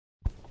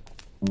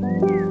I'm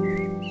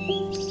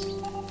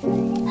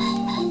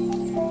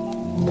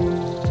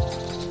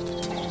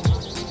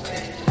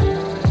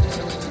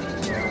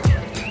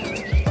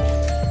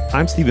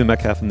Stephen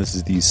Metcalf, and this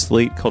is the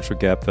Slate Culture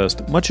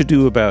Gabfest Much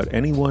Ado About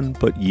Anyone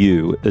But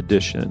You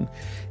edition.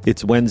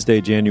 It's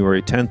Wednesday,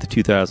 January 10th,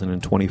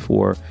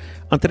 2024.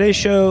 On today's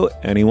show,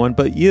 Anyone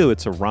But You.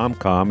 It's a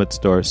rom-com. It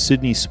stars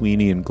Sydney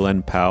Sweeney and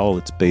Glenn Powell.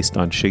 It's based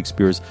on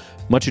Shakespeare's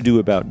Much Ado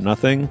About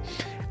Nothing.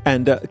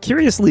 And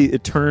curiously,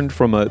 it turned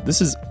from this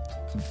is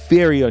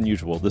very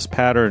unusual. This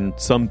pattern,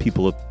 some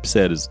people have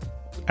said, is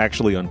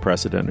actually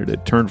unprecedented.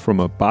 It turned from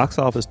a box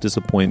office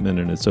disappointment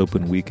in its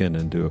open weekend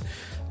into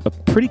a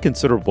pretty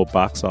considerable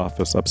box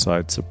office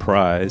upside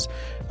surprise.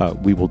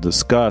 We will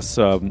discuss,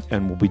 and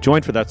we'll be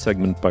joined for that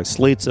segment by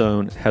Slate's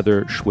own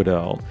Heather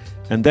Schwedel.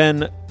 And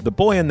then The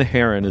Boy and the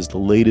Heron is the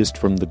latest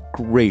from the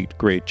great,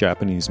 great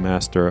Japanese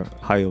master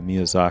Hayao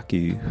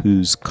Miyazaki,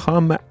 who's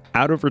come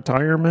out of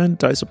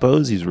retirement, I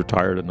suppose. He's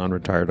retired and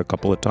unretired a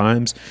couple of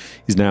times.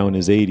 He's now in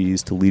his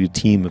 80s to lead a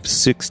team of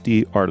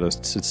 60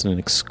 artists. It's an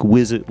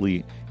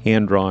exquisitely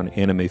hand-drawn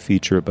anime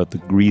feature about the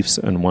griefs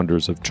and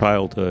wonders of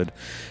childhood.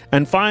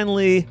 And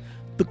finally,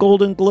 the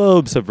Golden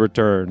Globes have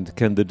returned.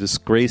 Can the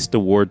disgraced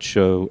award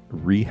show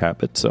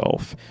rehab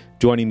itself?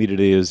 Joining me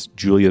today is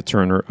Julia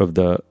Turner of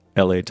the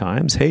LA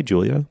Times. Hey,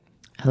 Julia.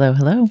 Hello,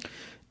 hello.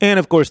 And,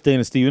 of course,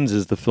 Dana Stevens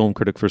is the film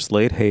critic for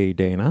Slate. Hey,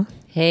 Dana.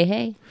 Hey,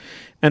 hey.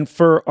 And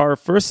for our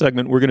first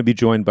segment, we're going to be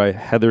joined by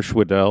Heather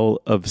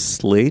Schwedel of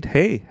Slate.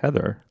 Hey,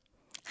 Heather.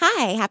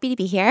 Hi, happy to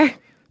be here.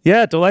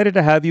 Yeah, delighted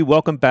to have you.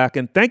 Welcome back.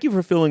 And thank you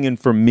for filling in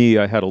for me.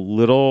 I had a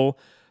little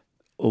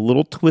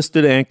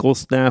twisted ankle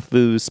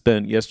snafu,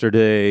 spent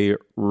yesterday,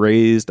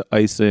 raised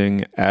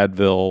icing,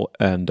 Advil,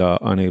 and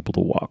unable to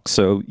walk.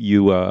 So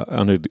you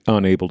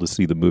unable to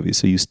see the movie.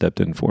 So you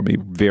stepped in for me.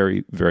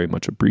 Very, very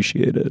much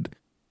appreciated.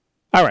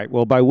 All right.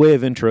 Well, by way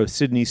of intro,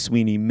 Sydney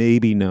Sweeney may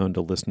be known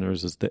to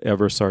listeners as the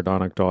ever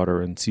sardonic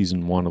daughter in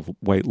season 1 of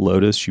White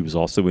Lotus. She was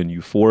also in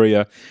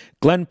Euphoria.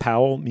 Glenn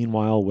Powell,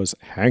 meanwhile, was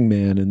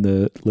Hangman in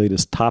the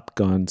latest Top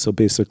Gun. So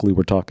basically,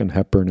 we're talking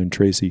Hepburn and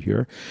Tracy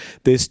here.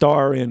 They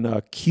star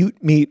in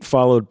Cute Meat,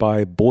 followed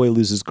by Boy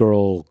Loses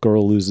Girl,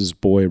 Girl Loses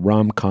Boy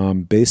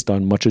rom-com based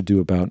on Much Ado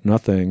About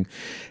Nothing.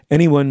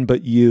 Anyone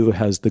But You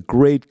has the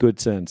great good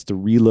sense to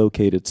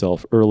relocate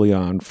itself early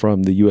on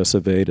from the US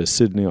of A to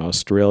Sydney,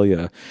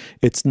 Australia.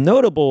 It's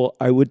notable,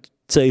 I would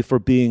say, for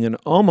being an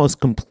almost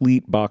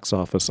complete box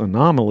office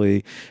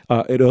anomaly.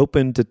 It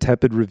opened to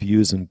tepid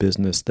reviews in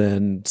business,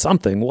 then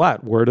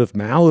word of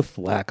mouth,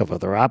 lack of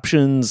other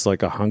options,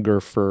 like a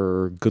hunger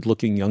for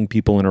good-looking young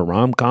people in a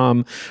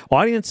rom-com.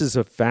 Audiences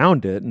have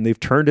found it, and they've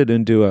turned it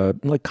into a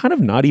kind of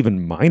not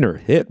even minor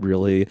hit,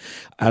 really.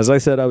 As I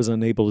said, I was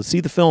unable to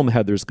see the film.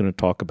 Heather's going to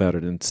talk about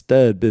it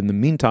instead. But in the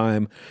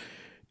meantime,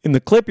 in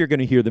the clip, you're going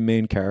to hear the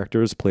main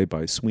characters, played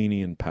by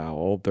Sweeney and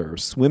Powell. They're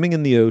swimming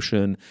in the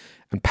ocean,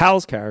 and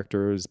Powell's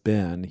character is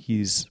Ben.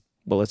 He's,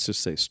 well, let's just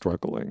say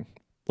struggling.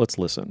 Let's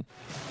listen.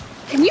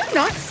 Can you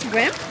not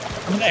swim?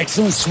 I'm an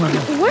excellent swimmer.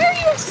 Why are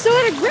you so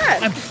out of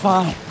breath? I'm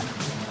fine.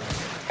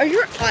 Are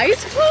your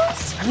eyes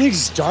closed? I think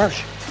it's dark.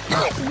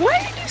 Why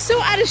are you so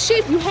out of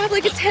shape? You have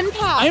like a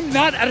 10-pack. I'm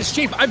not out of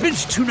shape. I've been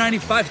to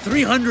 295,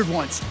 300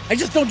 once. I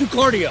just don't do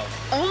cardio.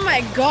 Oh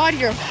my God,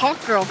 you're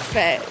hot girl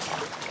fit.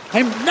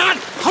 I'm not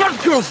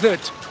hot girl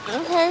fit.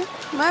 Okay,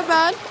 my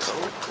bad.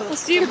 I'll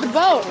see you at the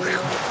boat.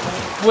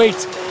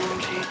 Wait.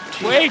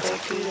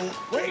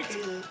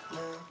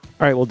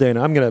 All right, well,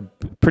 Dana, I'm going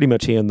to pretty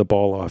much hand the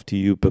ball off to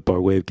you, but by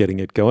way of getting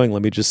it going,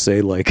 let me just say,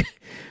 I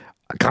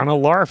kind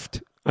of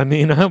larfed. I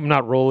mean, I'm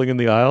not rolling in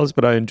the aisles,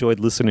 but I enjoyed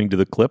listening to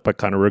the clip. I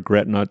kind of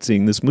regret not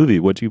seeing this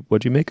movie. What'd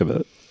you make of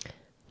it?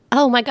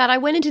 Oh my God, I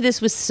went into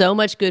this with so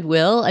much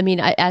goodwill. I mean,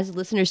 as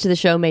listeners to the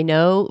show may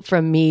know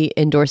from me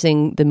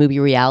endorsing the movie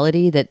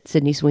Reality that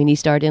Sydney Sweeney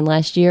starred in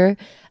last year,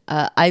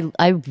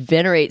 I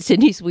venerate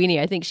Sydney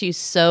Sweeney. I think she's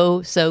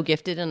so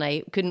gifted, and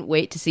I couldn't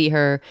wait to see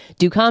her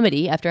do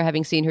comedy after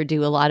having seen her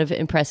do a lot of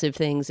impressive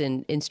things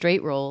in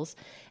straight roles.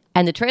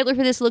 And the trailer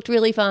for this looked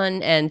really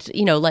fun. And,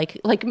 you know, like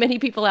many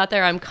people out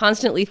there, I'm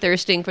constantly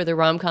thirsting for the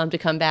rom-com to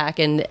come back.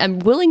 And I'm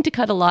willing to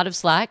cut a lot of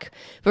slack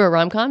for a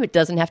rom-com. It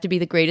doesn't have to be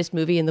the greatest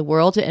movie in the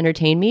world to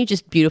entertain me.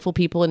 Just beautiful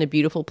people in a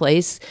beautiful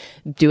place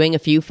doing a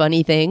few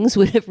funny things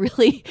would have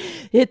really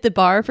hit the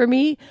bar for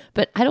me.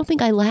 But I don't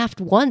think I laughed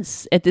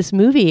once at this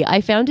movie. I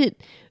found it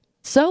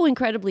so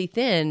incredibly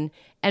thin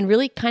and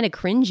really kind of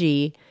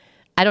cringy.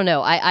 I don't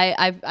know.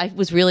 I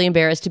was really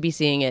embarrassed to be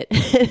seeing it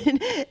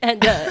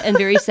and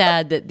very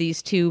sad that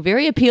these two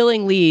very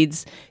appealing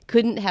leads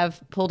couldn't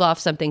have pulled off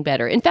something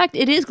better. In fact,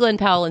 it is Glenn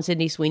Powell and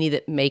Sydney Sweeney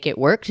that make it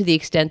work to the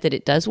extent that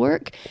it does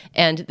work.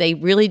 And they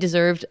really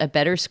deserved a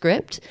better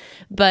script.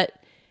 But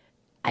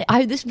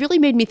this really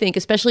made me think,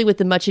 especially with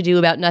the Much Ado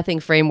About Nothing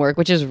framework,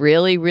 which is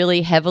really,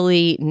 really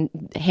heavily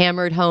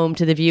hammered home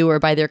to the viewer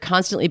by there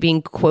constantly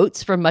being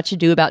quotes from Much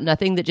Ado About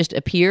Nothing that just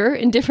appear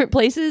in different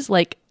places.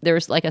 Like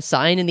there's like a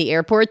sign in the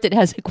airport that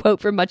has a quote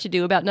from Much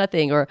Ado About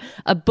Nothing, or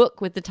a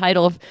book with the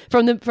title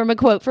from a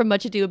quote from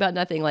Much Ado About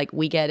Nothing, like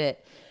We Get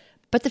It.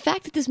 But the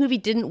fact that this movie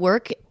didn't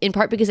work, in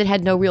part because it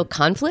had no real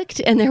conflict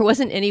and there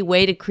wasn't any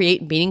way to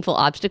create meaningful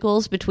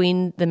obstacles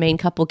between the main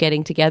couple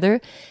getting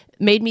together,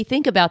 made me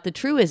think about the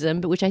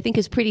truism, but which I think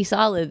is pretty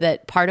solid,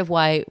 that part of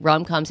why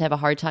rom-coms have a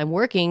hard time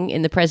working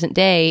in the present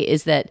day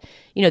is that,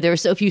 you know, there are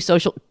so few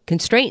social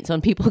constraints on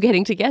people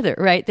getting together,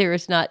 right? There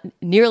is not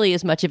nearly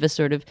as much of a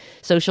sort of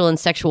social and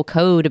sexual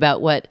code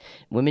about what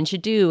women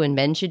should do and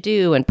men should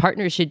do and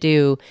partners should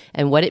do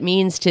and what it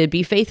means to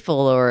be faithful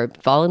or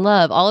fall in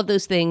love. All of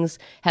those things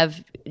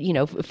have, you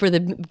know, for the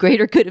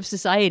greater good of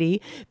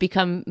society,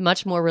 become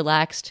much more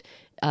relaxed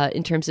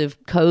in terms of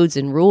codes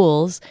and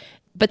rules.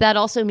 But that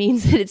also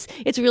means that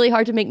it's really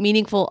hard to make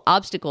meaningful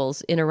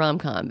obstacles in a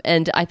rom-com.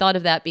 And I thought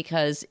of that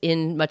because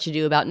in Much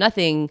Ado About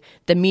Nothing,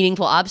 the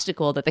meaningful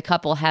obstacle that the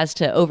couple has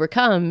to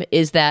overcome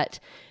is that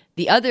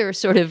the other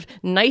sort of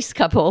nice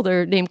couple,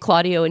 they're named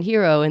Claudio and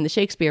Hero in the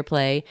Shakespeare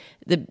play,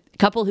 the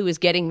couple who is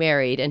getting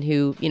married and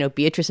who, you know,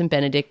 Beatrice and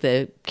Benedict,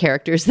 the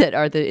characters that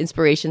are the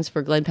inspirations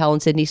for Glenn Powell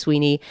and Sydney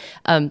Sweeney,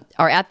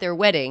 are at their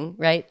wedding,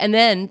 right? And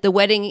then the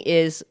wedding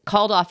is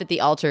called off at the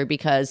altar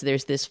because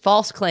there's this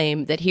false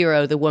claim that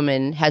Hero, the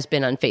woman, has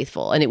been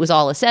unfaithful. And it was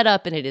all a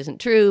setup and it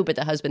isn't true, but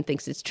the husband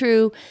thinks it's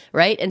true,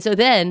 right? And so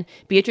then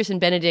Beatrice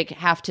and Benedict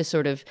have to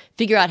sort of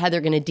figure out how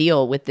they're going to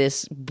deal with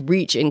this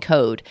breach in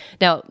code.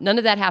 Now, none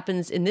of that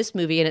happens in this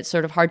movie, and it's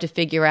sort of hard to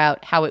figure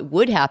out how it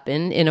would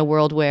happen in a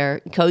world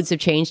where codes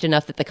have changed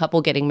enough that the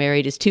couple getting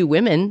married is two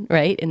women,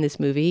 right, in this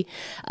movie.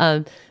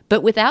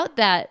 But without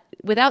that,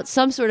 without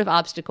some sort of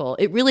obstacle,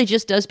 it really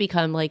just does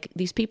become like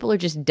these people are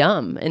just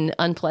dumb and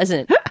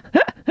unpleasant.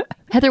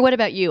 Heather, what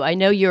about you? I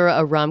know you're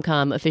a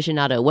rom-com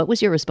aficionado. What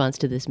was your response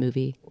to this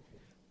movie?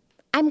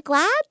 I'm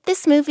glad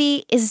this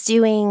movie is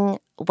doing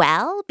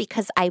well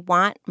because I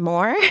want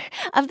more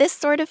of this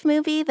sort of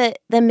movie, the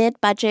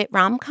mid-budget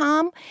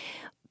rom-com.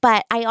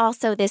 But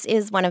this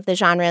is one of the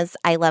genres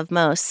I love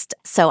most.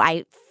 So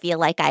I feel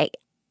like I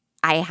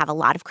have a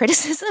lot of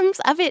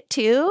criticisms of it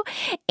too.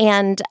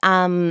 And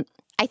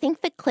I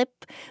think the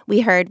clip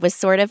we heard was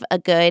sort of a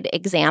good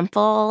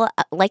example.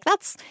 Like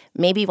that's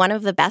maybe one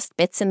of the best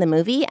bits in the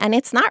movie. And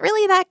it's not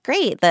really that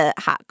great, the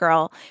hot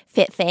girl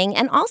fit thing.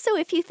 And also,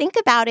 if you think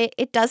about it,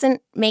 it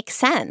doesn't make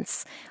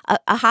sense.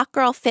 A hot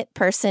girl fit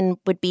person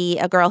would be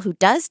a girl who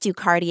does do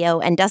cardio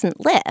and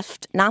doesn't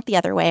lift, not the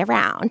other way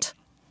around.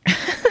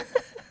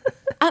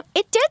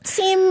 It did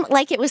seem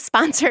like it was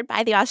sponsored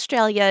by the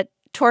Australia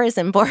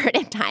Tourism Board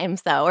at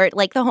times, though, or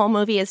like the whole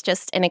movie is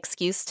just an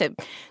excuse to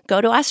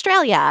go to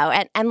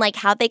Australia. And like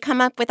how they come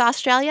up with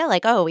Australia,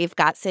 like, oh, we've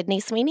got Sydney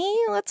Sweeney,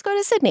 let's go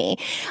to Sydney.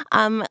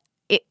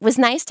 It was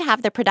nice to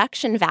have the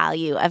production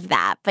value of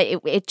that, but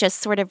it just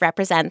sort of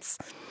represents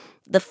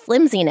the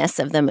flimsiness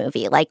of the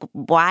movie. Like,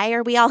 why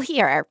are we all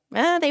here?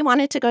 They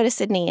wanted to go to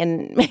Sydney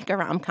and make a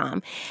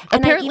rom-com.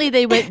 And apparently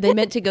they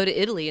meant to go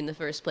to Italy in the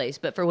first place,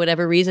 but for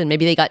whatever reason,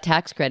 maybe they got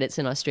tax credits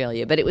in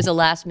Australia, but it was a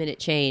last-minute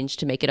change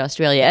to make it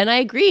Australia. And I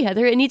agree,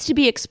 Heather, it needs to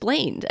be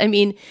explained. I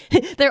mean,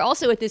 they're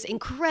also at this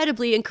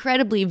incredibly,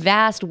 incredibly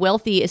vast,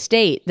 wealthy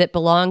estate that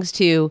belongs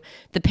to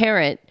the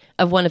parent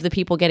of one of the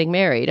people getting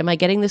married. Am I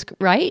getting this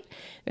right?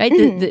 Right?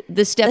 Mm-hmm.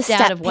 The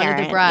stepdad of one of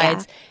the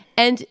brides. Yeah.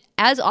 And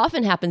as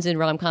often happens in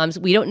rom-coms,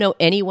 we don't know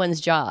anyone's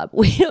job.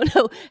 We don't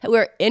know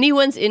where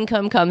anyone's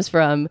income comes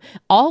from.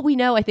 All we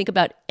know, I think,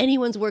 about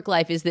anyone's work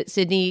life is that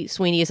Sydney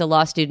Sweeney is a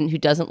law student who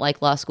doesn't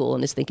like law school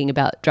and is thinking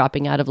about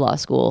dropping out of law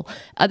school.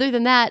 Other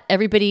than that,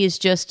 everybody is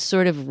just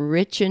sort of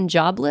rich and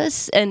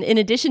jobless. And in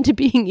addition to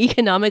being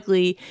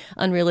economically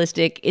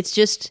unrealistic, it's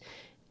just...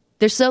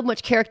 there's so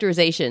much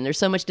characterization, there's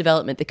so much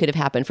development that could have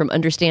happened from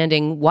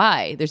understanding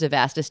why there's a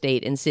vast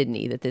estate in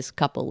Sydney that this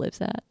couple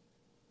lives at.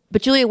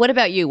 But Julia, what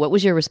about you? What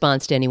was your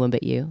response to Anyone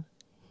But You?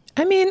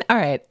 I mean, all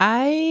right,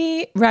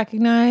 I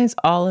recognize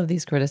all of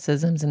these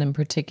criticisms, and in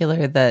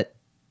particular that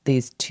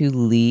these two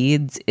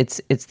leads, it's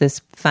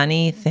this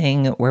funny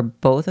thing where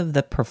both of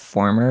the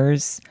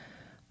performers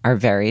are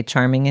very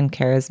charming and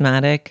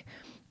charismatic,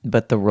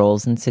 but the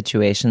roles and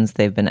situations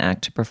they've been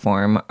asked to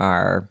perform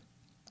are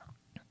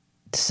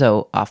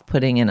so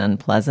off-putting and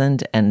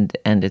unpleasant, and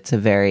it's a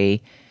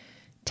very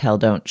tell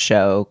don't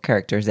show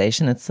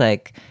characterization. It's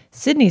like,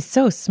 Sydney's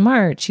so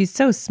smart, she's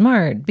so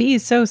smart, B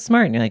is so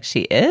smart, and you're like,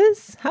 she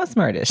is? How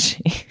smart is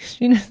she?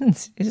 She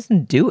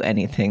doesn't do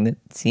anything that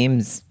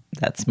seems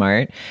that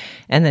smart.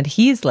 And that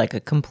he's like a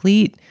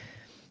complete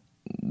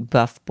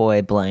buff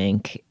boy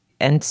blank.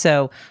 And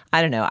so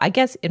I don't know, I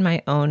guess in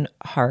my own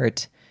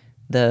heart,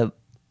 the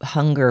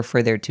hunger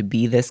for there to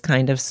be this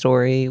kind of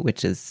story,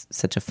 which is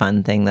such a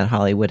fun thing that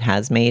Hollywood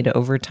has made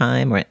over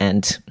time,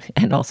 and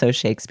also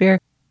Shakespeare,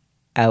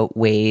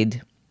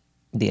 outweighed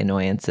the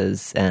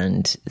annoyances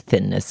and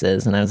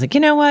thinnesses. And I was like, you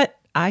know what?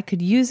 I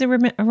could use a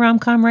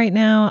rom-com right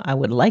now. I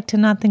would like to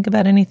not think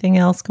about anything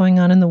else going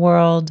on in the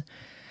world.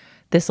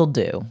 This'll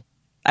do.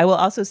 I will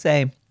also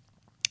say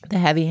the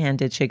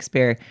heavy-handed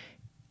Shakespeare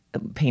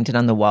painted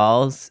on the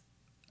walls,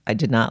 I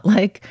did not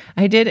like.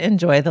 I did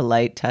enjoy the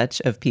light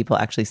touch of people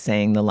actually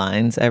saying the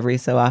lines every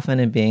so often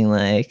and being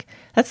like,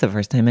 that's the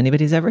first time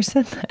anybody's ever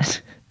said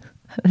that.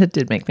 That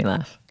did make me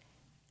laugh.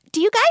 Do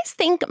you guys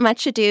think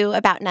Much Ado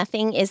About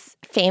Nothing is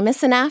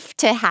famous enough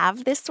to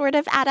have this sort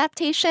of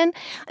adaptation?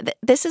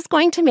 This is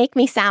going to make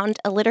me sound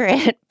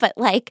illiterate, but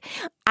like,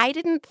 I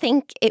didn't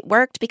think it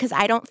worked because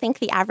I don't think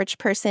the average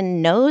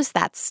person knows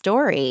that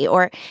story,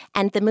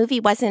 and the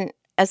movie wasn't,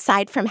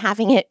 aside from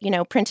having it,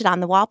 printed on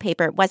the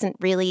wallpaper, it wasn't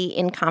really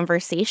in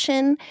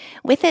conversation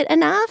with it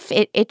enough.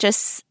 It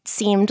just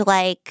seemed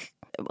like,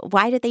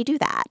 why did they do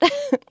that?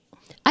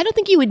 I don't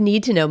think you would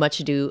need to know Much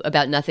Ado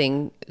About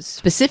Nothing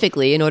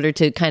specifically in order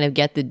to kind of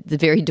get the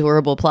very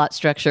durable plot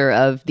structure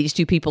of these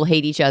two people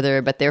hate each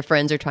other, but their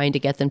friends are trying to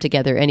get them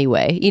together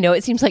anyway.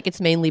 It seems like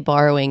it's mainly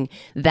borrowing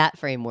that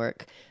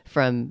framework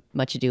from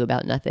Much Ado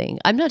About Nothing.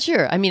 I'm not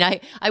sure. I mean,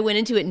 I went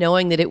into it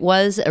knowing that it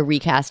was a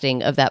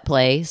recasting of that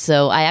play,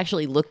 so I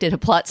actually looked at a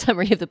plot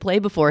summary of the play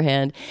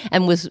beforehand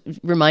and was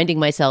reminding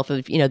myself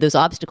of, those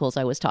obstacles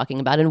I was talking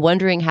about and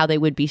wondering how they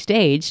would be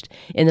staged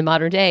in the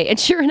modern day. And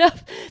sure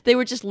enough, they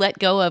were just let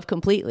go of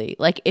completely.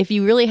 Like, if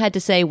you really had to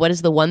say what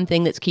is the one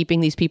thing that's keeping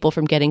these people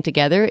from getting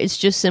together, it's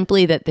just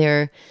simply that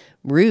they're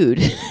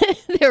rude.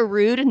 They're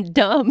rude and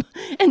dumb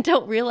and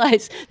don't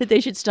realize that they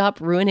should stop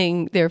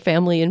ruining their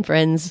family and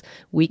friends'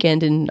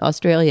 weekend in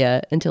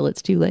Australia until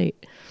it's too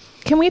late.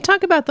 Can we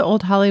talk about the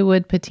old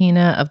Hollywood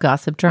patina of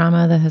gossip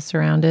drama that has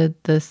surrounded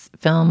this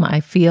film? I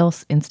feel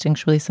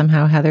instinctually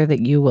somehow, Heather,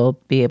 that you will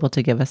be able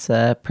to give us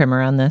a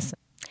primer on this.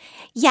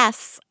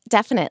 Yes,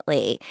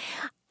 definitely.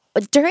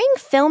 During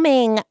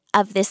filming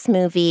of this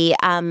movie,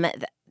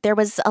 there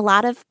was a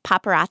lot of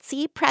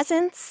paparazzi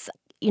presence,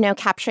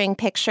 capturing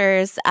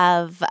pictures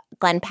of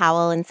Glenn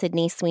Powell and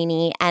Sydney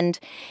Sweeney. And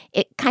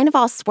it kind of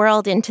all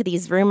swirled into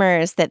these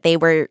rumors that they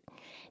were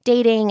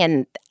dating.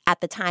 And at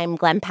the time,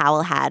 Glenn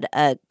Powell had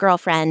a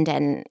girlfriend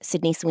and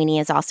Sydney Sweeney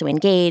is also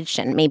engaged.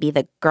 And maybe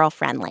the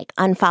girlfriend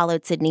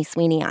unfollowed Sydney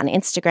Sweeney on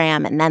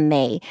Instagram and then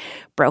they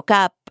broke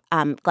up.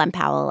 Glenn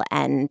Powell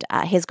and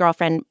his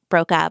girlfriend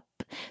broke up.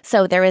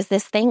 So there was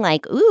this thing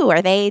like, ooh,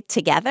 are they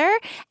together?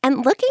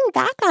 And looking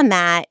back on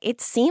that, it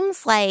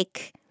seems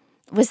like,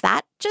 was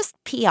that just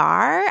PR?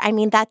 I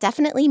mean, that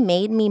definitely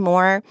made me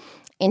more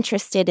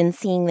interested in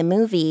seeing the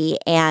movie.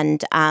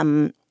 And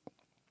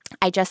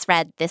I just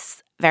read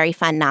this very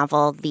fun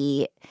novel,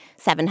 The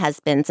Seven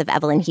Husbands of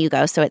Evelyn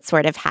Hugo. So it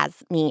sort of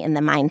has me in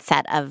the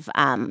mindset of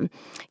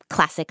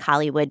classic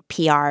Hollywood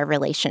PR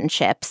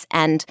relationships.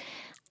 And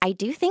I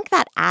do think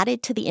that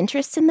added to the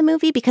interest in the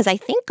movie because I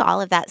think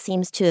all of that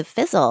seems to have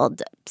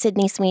fizzled.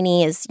 Sydney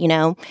Sweeney is,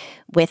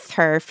 with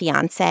her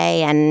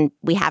fiance, and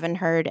we haven't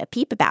heard a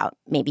peep about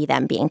maybe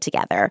them being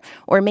together.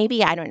 Or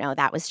maybe, I don't know,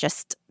 that was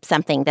just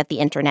something that the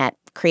internet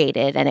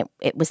created and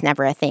it was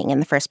never a thing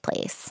in the first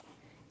place.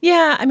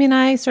 Yeah, I mean,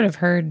 I sort of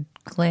heard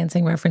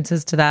glancing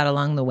references to that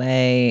along the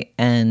way,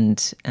 and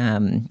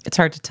it's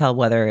hard to tell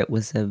whether it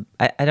was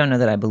I don't know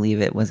that I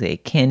believe it was a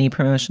canny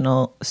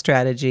promotional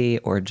strategy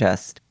or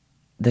just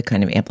the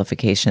kind of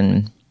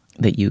amplification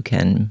that you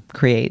can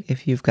create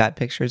if you've got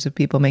pictures of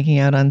people making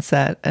out on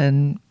set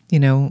and,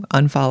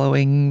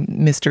 unfollowing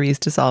mysteries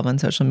to solve on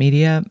social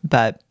media.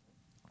 But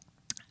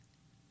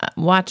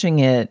watching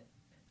it,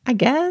 I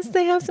guess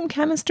they have some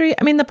chemistry.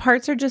 I mean, the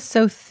parts are just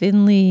so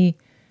thinly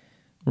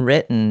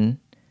written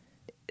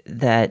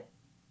that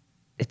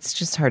it's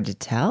just hard to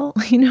tell.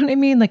 You know what I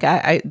mean? Like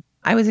I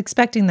was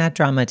expecting that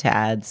drama to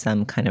add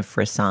some kind of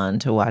frisson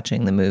to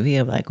watching the movie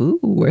of like, ooh,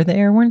 were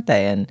they or weren't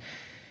they? And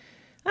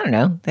I don't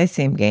know, they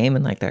seem game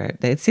and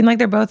they seem like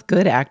they're both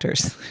good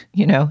actors,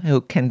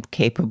 who can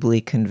capably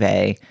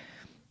convey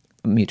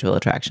mutual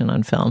attraction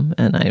on film.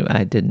 And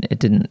it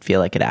didn't feel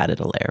like it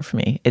added a layer for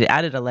me. It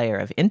added a layer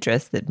of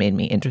interest that made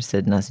me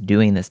interested in us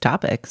doing this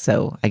topic.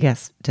 So I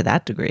guess to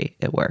that degree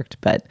it worked,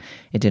 but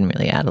it didn't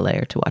really add a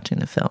layer to watching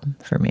the film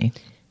for me.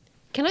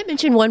 Can I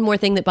mention one more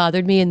thing that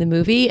bothered me in the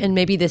movie? And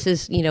maybe this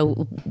is,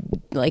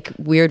 like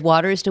weird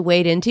waters to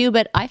wade into,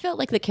 but I felt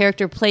like the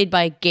character played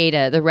by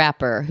Gaeta, the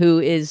rapper, who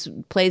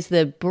plays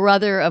the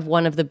brother of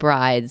one of the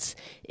brides,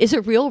 is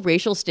a real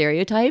racial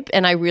stereotype.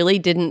 And I really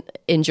didn't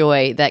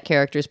enjoy that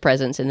character's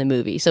presence in the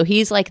movie. So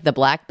he's like the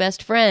black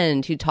best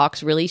friend who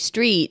talks really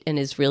street and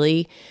is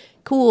really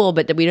cool,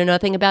 but we don't know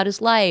nothing about his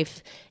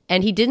life.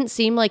 And he didn't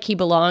seem like he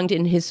belonged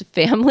in his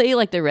family.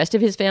 Like the rest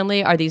of his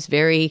family are these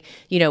very,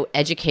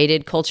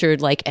 educated, cultured,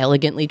 like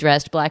elegantly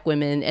dressed black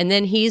women. And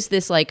then he's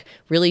this like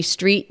really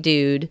street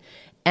dude.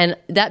 And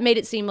that made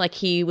it seem like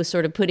he was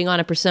sort of putting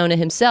on a persona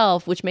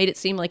himself, which made it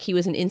seem like he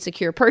was an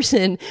insecure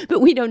person. But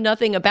we know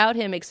nothing about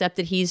him except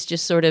that he's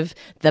just sort of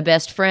the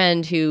best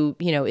friend who,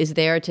 is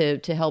there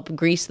to help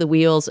grease the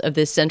wheels of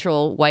this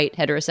central white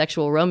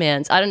heterosexual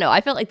romance. I don't know.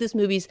 I felt like this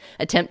movie's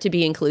attempt to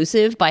be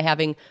inclusive by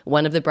having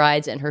one of the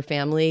brides and her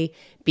family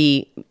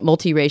be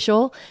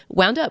multiracial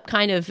wound up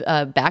kind of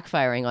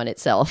backfiring on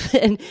itself.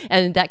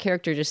 And that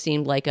character just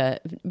seemed like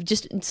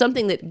just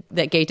something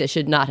that Gaeta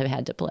should not have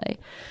had to play.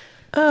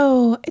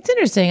 Oh, it's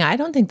interesting. I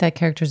don't think that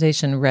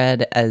characterization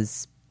read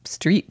as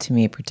street to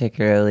me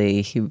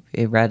particularly.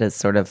 It read as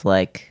sort of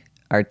like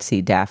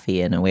artsy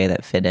daffy in a way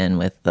that fit in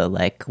with the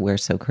like, we're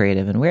so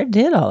creative and where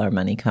did all our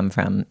money come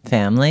from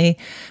family.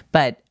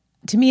 But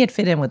to me, it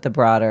fit in with the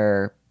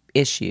broader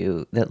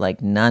issue that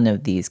like none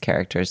of these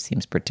characters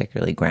seems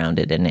particularly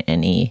grounded in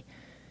any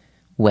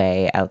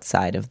way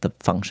outside of the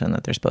function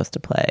that they're supposed to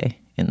play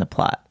in the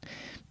plot.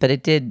 But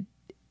it did,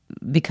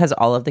 because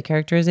all of the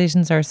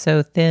characterizations are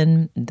so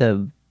thin,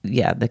 the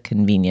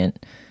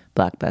convenient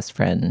black best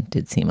friend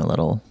did seem a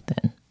little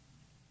thin.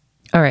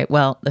 All right,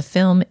 well, the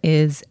film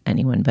is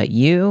Anyone But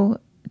You.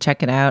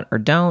 Check it out or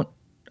don't,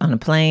 on a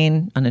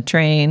plane, on a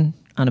train,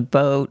 on a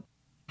boat.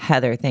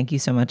 Heather, thank you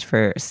so much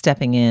for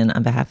stepping in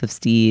on behalf of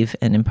Steve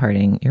and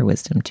imparting your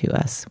wisdom to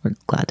us. We're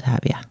glad to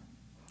have you.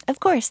 Of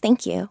course,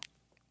 thank you.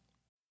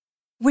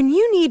 When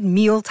you need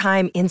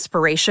mealtime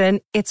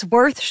inspiration, it's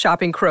worth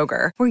shopping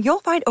Kroger, where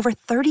you'll find over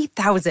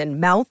 30,000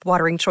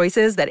 mouth-watering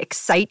choices that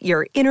excite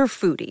your inner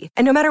foodie.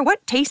 And no matter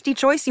what tasty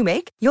choice you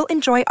make, you'll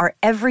enjoy our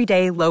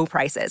everyday low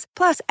prices,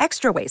 plus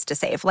extra ways to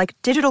save, like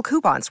digital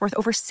coupons worth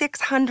over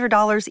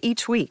 $600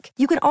 each week.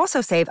 You can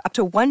also save up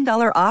to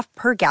 $1 off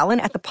per gallon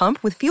at the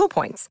pump with fuel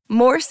points.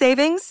 More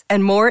savings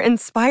and more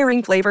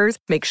inspiring flavors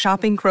make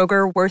shopping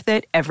Kroger worth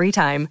it every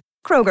time.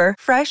 Kroger,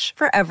 fresh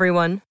for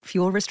everyone.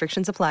 Fuel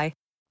restrictions apply.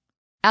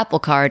 Apple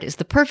Card is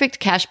the perfect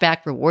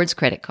cashback rewards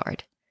credit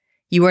card.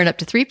 You earn up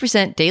to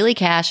 3% daily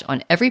cash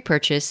on every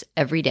purchase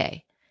every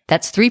day.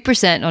 That's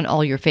 3% on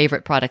all your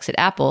favorite products at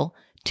Apple,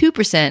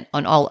 2%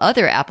 on all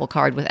other Apple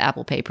Card with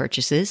Apple Pay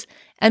purchases,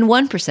 and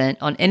 1%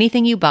 on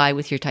anything you buy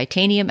with your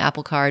titanium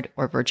Apple Card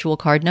or virtual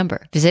card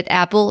number. Visit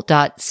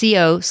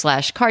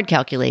apple.co/card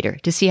calculator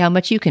to see how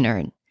much you can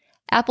earn.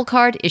 Apple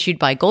Card issued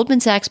by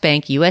Goldman Sachs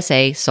Bank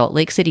USA, Salt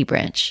Lake City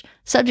branch.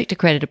 Subject to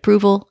credit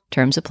approval.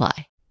 Terms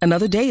apply.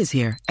 Another day is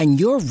here, and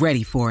you're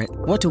ready for it.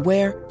 What to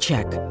wear?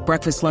 Check.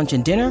 Breakfast, lunch,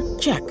 and dinner?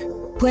 Check.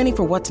 Planning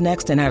for what's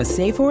next and how to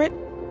save for it?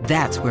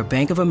 That's where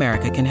Bank of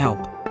America can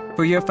help.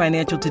 For your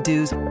financial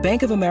to-dos,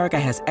 Bank of America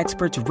has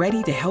experts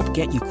ready to help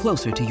get you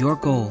closer to your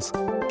goals.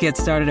 Get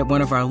started at one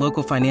of our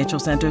local financial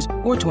centers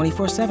or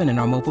 24/7 in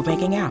our mobile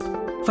banking app.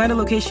 Find a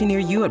location near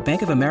you at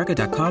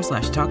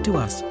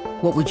bankofamerica.com/talktous.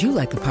 What would you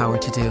like the power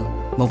to do?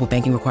 Mobile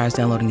banking requires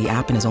downloading the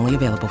app and is only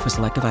available for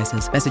select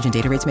devices. Message and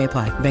data rates may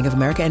apply. Bank of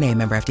America NA,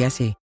 member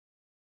FDIC.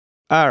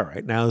 All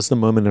right, now is the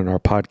moment in our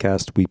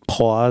podcast we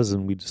pause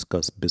and we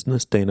discuss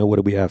business. Dana, what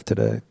do we have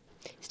today?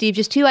 Steve,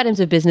 just 2 items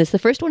of business. The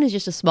first one is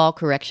just a small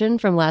correction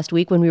from last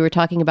week when we were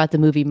talking about the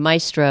movie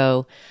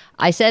Maestro.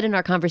 I said in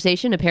our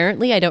conversation,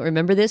 apparently, I don't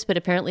remember this, but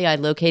apparently I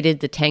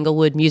located the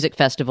Tanglewood Music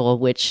Festival,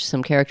 which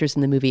some characters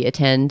in the movie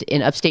attend,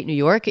 in upstate New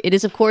York. It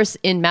is, of course,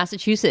 in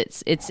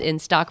Massachusetts. It's in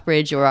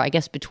Stockbridge, or I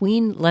guess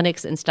between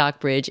Lenox and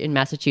Stockbridge in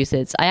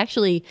Massachusetts. I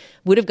actually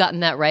would have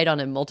gotten that right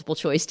on a multiple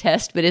choice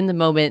test, but in the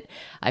moment,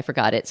 I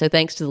forgot it. So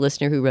thanks to the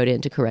listener who wrote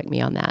in to correct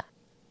me on that.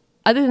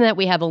 Other than that,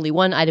 we have only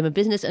one item of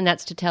business, and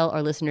that's to tell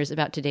our listeners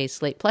about today's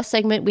Slate Plus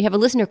segment. We have a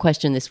listener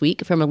question this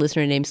week from a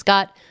listener named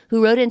Scott,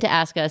 who wrote in to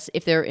ask us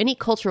if there are any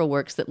cultural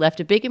works that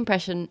left a big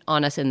impression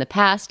on us in the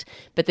past,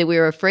 but that we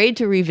are afraid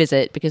to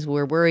revisit because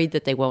we're worried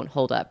that they won't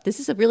hold up. This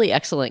is a really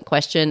excellent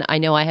question. I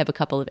know I have a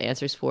couple of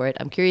answers for it.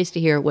 I'm curious to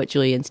hear what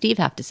Julia and Steve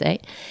have to say.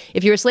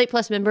 If you're a Slate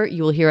Plus member,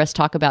 you will hear us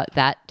talk about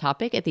that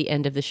topic at the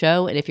end of the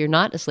show. And if you're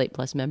not a Slate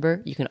Plus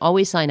member, you can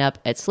always sign up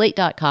at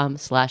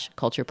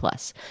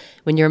slate.com/cultureplus.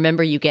 When you're a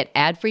member, you get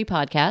ad-free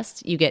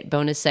podcasts, you get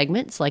bonus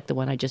segments like the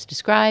one I just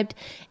described,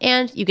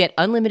 and you get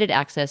unlimited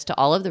access to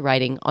all of the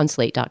writing on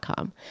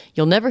slate.com.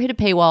 You'll never hit a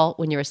paywall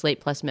when you're a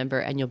Slate Plus member,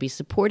 and you'll be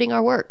supporting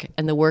our work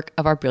and the work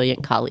of our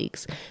brilliant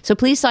colleagues. So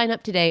please sign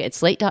up today at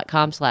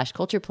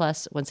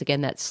slate.com/cultureplus. Once again,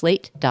 that's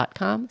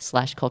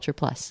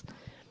slate.com/cultureplus.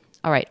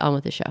 All right, on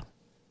with the show.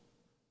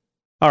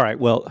 All right,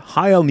 well,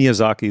 Hayao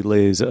Miyazaki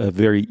lays a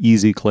very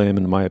easy claim,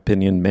 in my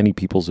opinion, many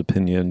people's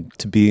opinion,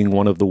 to being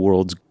one of the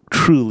world's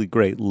truly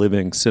great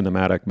living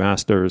cinematic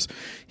masters.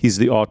 He's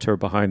the author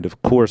behind,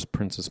 of course,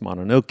 Princess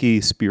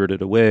Mononoke,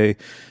 Spirited Away.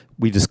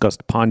 We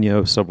discussed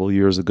Ponyo several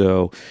years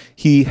ago.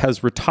 He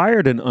has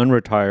retired and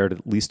unretired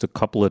at least a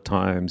couple of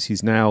times.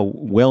 He's now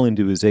well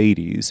into his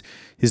 80s.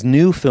 His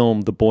new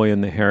film, The Boy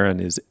and the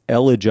Heron, is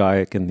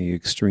elegiac in the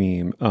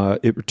extreme.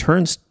 It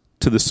returns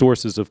to the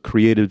sources of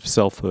creative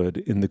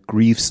selfhood in the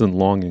griefs and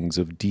longings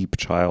of deep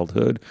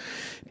childhood.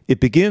 It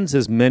begins,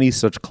 as many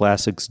such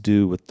classics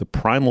do, with the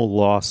primal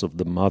loss of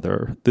the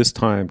mother, this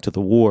time to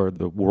the war,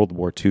 the World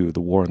War II,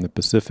 the war in the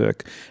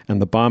Pacific,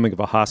 and the bombing of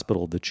a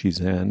hospital that she's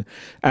in,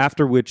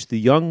 after which the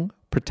young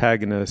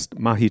protagonist,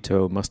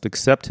 Mahito, must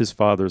accept his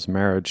father's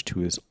marriage to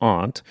his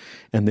aunt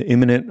and the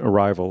imminent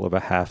arrival of a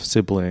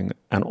half-sibling,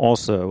 and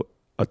also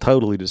a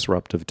totally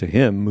disruptive to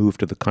him move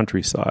to the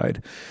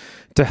countryside.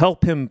 To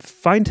help him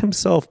find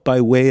himself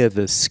by way of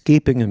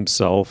escaping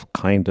himself,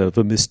 kind of,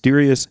 a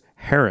mysterious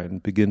heron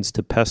begins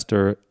to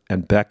pester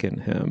and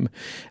beckon him.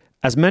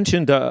 As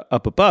mentioned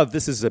up above,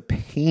 this is a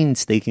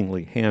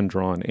painstakingly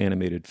hand-drawn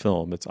animated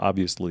film. It's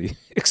obviously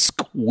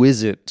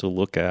exquisite to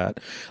look at.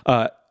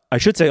 I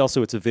should say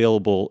also it's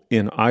available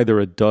in either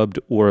a dubbed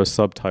or a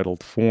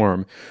subtitled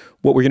form.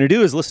 What we're going to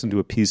do is listen to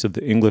a piece of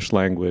the English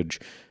language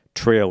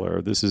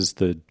trailer, this is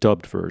the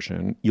dubbed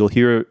version, you'll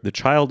hear the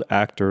child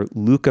actor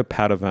Luca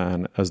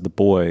Padovan as the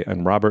boy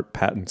and Robert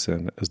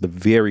Pattinson as the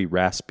very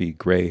raspy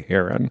gray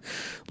heron.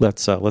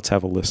 Let's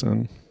have a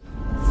listen.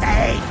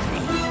 Save me,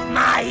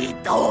 my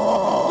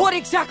door! What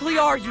exactly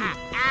are you?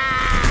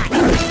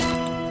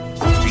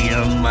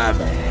 Your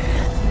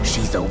mother.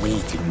 She's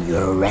awaiting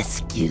your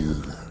rescue.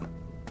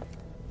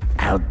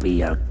 I'll be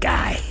your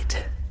guide.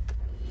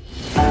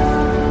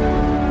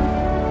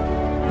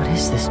 What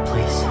is this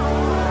place?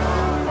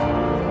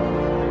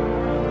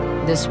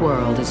 This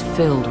world is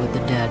filled with the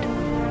dead.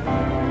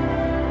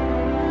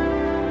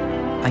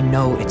 I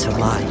know it's a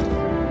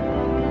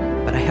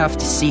lie, but I have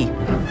to see.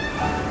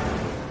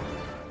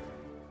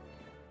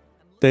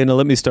 Dana,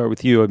 let me start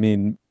with you. I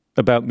mean,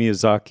 about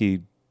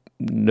Miyazaki,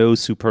 no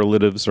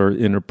superlatives are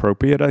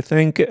inappropriate, I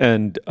think.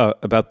 And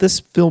about this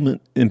film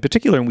in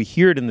particular, and we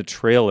hear it in the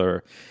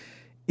trailer,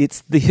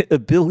 it's the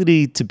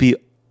ability to be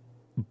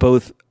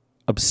both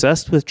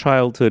obsessed with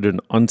childhood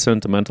and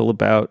unsentimental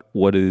about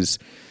what is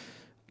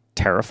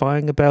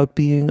terrifying about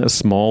being a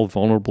small,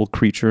 vulnerable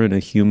creature in a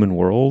human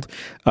world.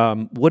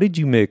 What did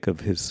you make of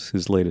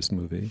his latest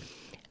movie?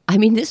 I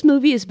mean, this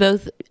movie is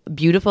both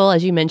beautiful,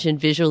 as you mentioned,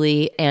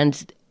 visually,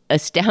 and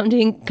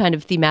astounding kind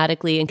of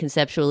thematically and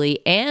conceptually,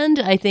 and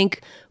I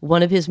think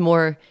one of his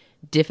more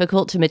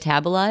difficult to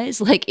metabolize.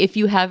 Like, if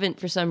you haven't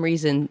for some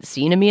reason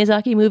seen a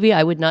Miyazaki movie,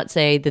 I would not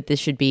say that this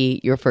should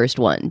be your first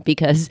one,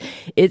 because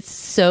it's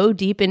so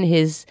deep in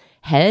his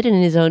head and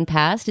in his own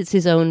past. It's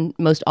his own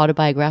most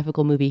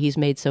autobiographical movie he's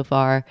made so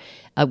far,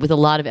 with a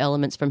lot of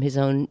elements from his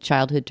own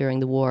childhood during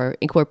the war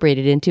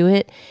incorporated into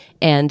it.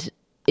 And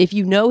if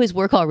you know his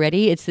work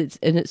already, it's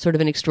sort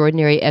of an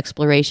extraordinary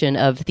exploration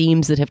of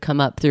themes that have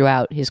come up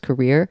throughout his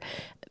career.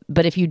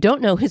 But if you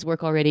don't know his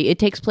work already, it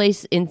takes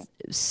place in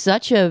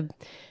such a,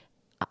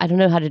 I don't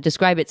know how to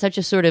describe it, such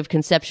a sort of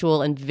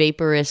conceptual and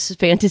vaporous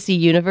fantasy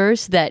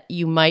universe that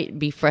you might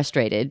be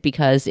frustrated,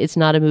 because it's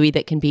not a movie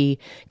that can be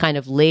kind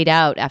of laid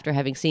out after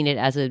having seen it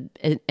as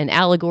an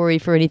allegory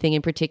for anything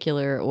in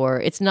particular,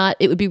 or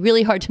it would be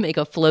really hard to make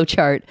a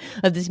flowchart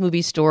of this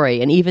movie's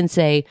story and even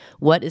say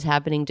what is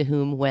happening to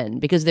whom when,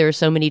 because there are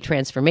so many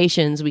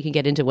transformations. We can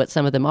get into what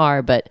some of them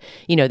are, but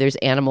there's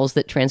animals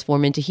that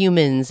transform into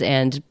humans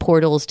and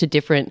portals to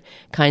different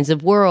kinds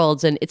of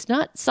worlds, and it's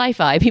not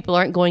sci-fi. People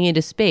aren't going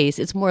into space.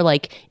 It's more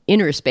like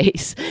inner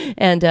space.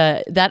 And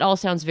that all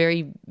sounds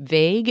very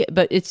vague,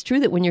 but it's true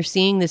that when you're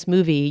seeing this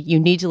movie, you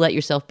need to let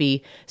yourself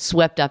be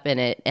swept up in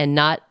it and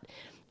not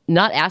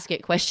ask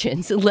it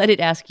questions. Let it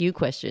ask you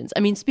questions. I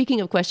mean,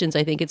 speaking of questions,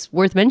 I think it's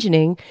worth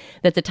mentioning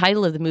that the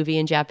title of the movie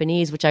in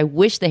Japanese, which I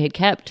wish they had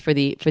kept for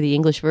the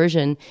English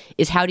version,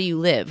 is How Do You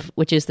Live?,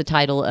 which is the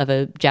title of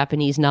a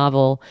Japanese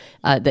novel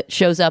that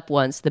shows up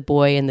once. The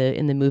boy in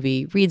the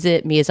movie reads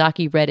it.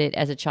 Miyazaki read it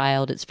as a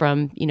child. It's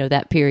from,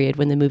 that period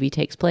when the movie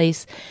takes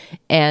place.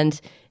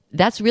 And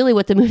that's really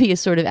what the movie is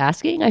sort of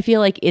asking. I feel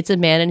like it's a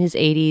man in his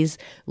 80s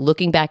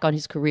looking back on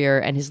his career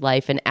and his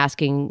life and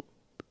asking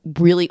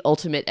really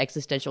ultimate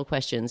existential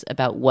questions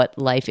about what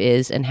life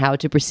is and how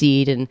to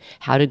proceed and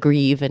how to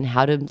grieve and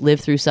how to live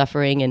through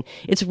suffering. And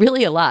it's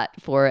really a lot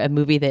for a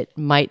movie that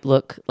might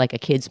look like a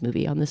kid's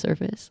movie on the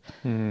surface.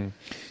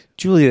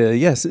 Julia,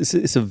 yes,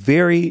 it's a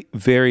very,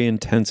 very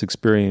intense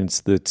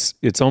experience.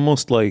 It's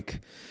almost like,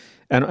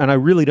 and I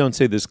really don't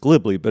say this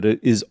glibly, but it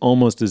is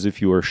almost as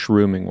if you are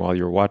shrooming while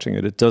you're watching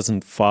it. It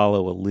doesn't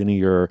follow a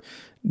linear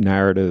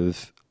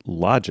narrative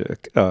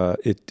logic.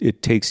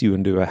 It takes you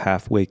into a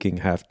half waking,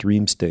 half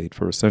dream state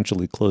for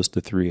essentially close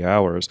to 3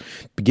 hours,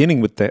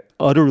 beginning with the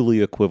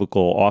utterly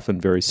equivocal,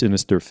 often very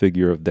sinister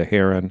figure of the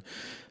heron.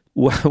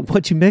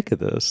 What'd you make of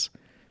this?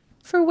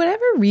 For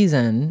whatever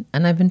reason,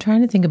 and I've been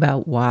trying to think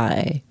about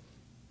why,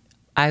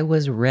 I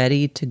was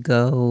ready to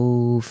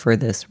go for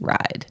this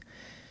ride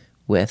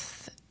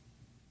with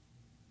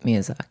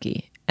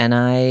Miyazaki. And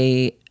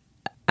I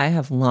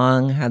have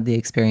long had the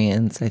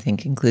experience, I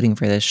think, including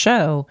for this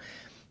show,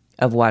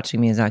 of watching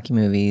Miyazaki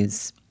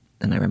movies.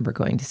 And I remember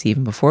going to see,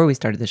 even before we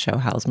started the show,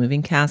 Howl's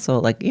Moving Castle.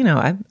 Like,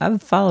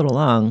 I've followed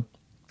along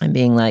and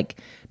being like,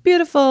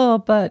 beautiful,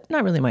 but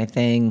not really my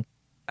thing.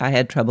 I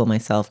had trouble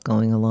myself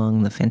going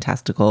along the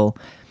fantastical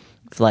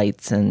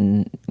flights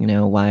and,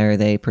 why are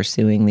they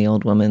pursuing the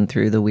old woman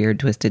through the weird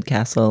twisted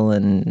castle,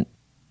 and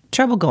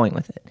trouble going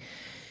with it.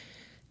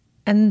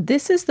 And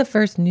this is the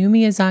first new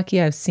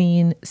Miyazaki I've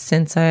seen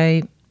since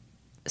I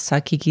saw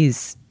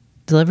Kiki's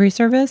Delivery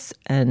Service,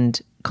 and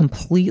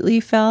completely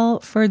fell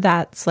for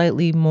that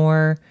slightly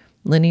more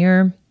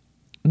linear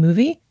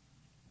movie.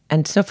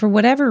 And so for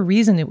whatever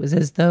reason, it was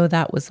as though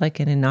that was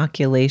like an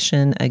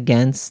inoculation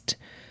against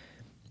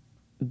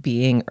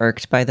being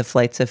irked by the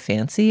flights of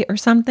fancy or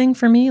something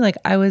for me. Like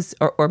I was,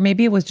 or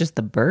maybe it was just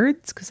the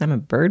birds, because I'm a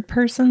bird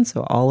person.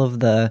 So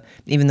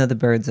even though the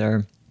birds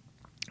are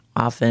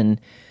often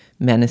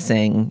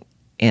menacing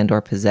and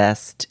or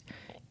possessed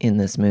in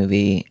this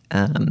movie,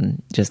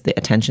 just the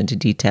attention to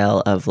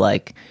detail of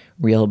like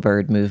real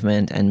bird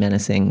movement and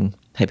menacing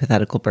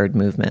hypothetical bird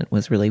movement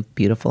was really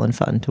beautiful and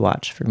fun to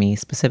watch for me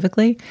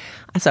specifically.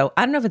 So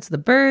I don't know if it's the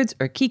birds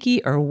or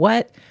Kiki or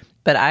what,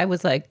 But I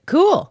was like,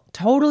 cool,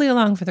 totally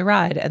along for the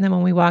ride. And then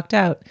when we walked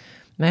out,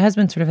 my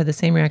husband sort of had the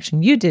same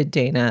reaction you did,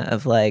 Dana,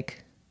 of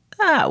like,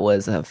 that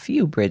was a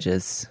few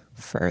bridges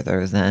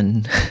further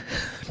than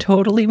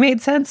totally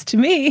made sense to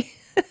me.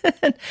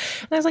 And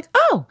I was like,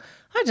 oh,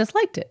 I just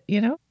liked it,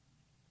 you know?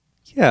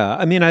 Yeah,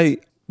 I mean,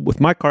 with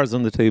my cards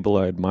on the table,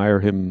 I admire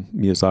him,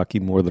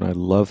 Miyazaki, more than I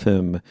love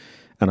him,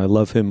 and I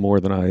love him more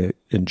than I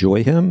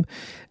enjoy him.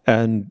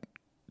 And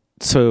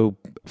so,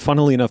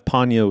 funnily enough,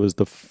 Ponyo was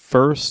the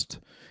first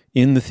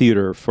in the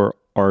theater for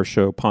our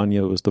show.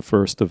 Ponyo was the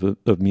first of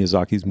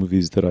Miyazaki's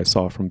movies that I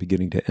saw from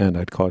beginning to end.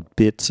 I'd caught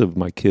bits of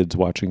my kids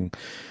watching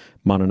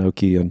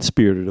Mononoke and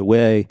Spirited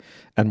Away,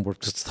 and were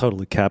just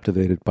totally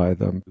captivated by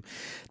them.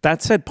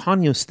 That said,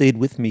 Ponyo stayed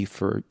with me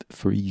for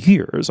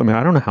years. I mean,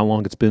 I don't know how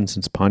long it's been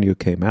since Ponyo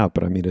came out,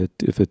 but I mean,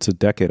 if it's a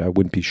decade, I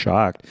wouldn't be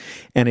shocked.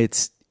 And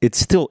it's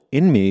still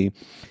in me,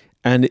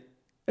 and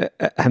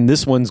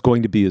this one's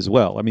going to be as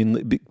well. I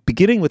mean,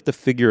 beginning with the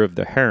figure of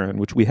the heron,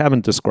 which we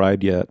haven't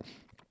described yet.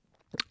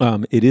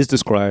 It is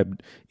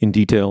described in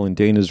detail in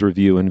Dana's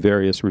review and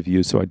various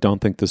reviews, so I don't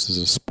think this is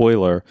a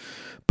spoiler.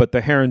 But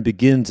the heron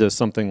begins as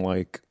something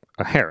like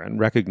a heron,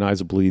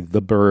 recognizably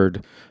the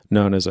bird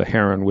known as a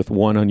heron, with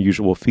one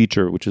unusual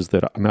feature, which is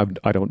that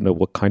I don't know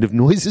what kind of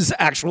noises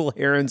actual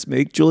herons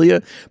make,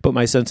 Julia, but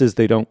my sense is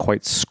they don't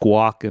quite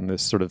squawk in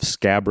this sort of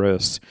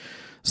scabrous,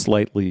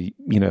 slightly,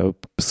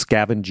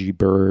 scavengy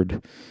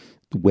bird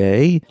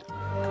way.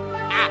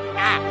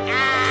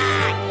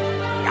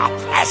 Your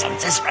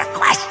presence is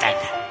requested.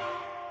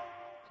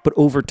 But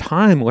over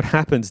time, what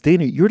happens,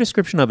 Dana, your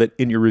description of it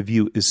in your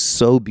review is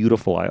so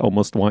beautiful. I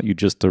almost want you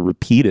just to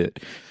repeat it.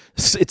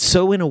 It's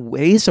so, in a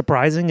way,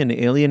 surprising and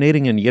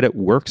alienating, and yet it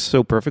works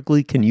so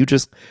perfectly. Can you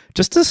just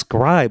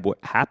describe what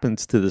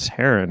happens to this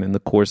heron in the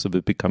course of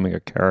it becoming a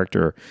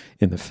character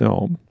in the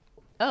film?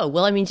 Oh,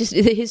 well, I mean, just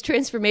his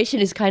transformation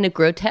is kind of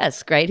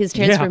grotesque, right? His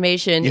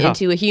transformation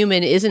into a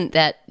human isn't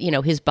that,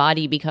 his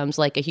body becomes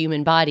like a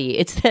human body.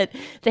 It's that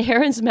the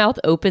heron's mouth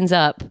opens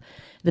up,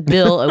 the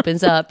bill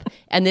opens up,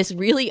 and this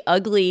really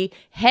ugly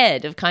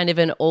head of kind of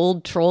an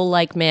old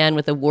troll-like man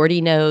with a warty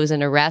nose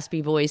and a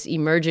raspy voice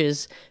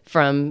emerges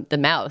from the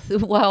mouth.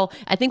 Well,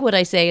 I think what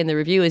I say in the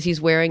review is he's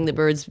wearing the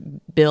bird's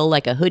bill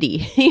like a hoodie.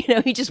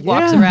 He just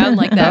walks around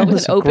like that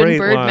with an open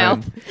bird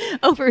mouth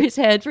over his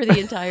head for the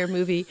entire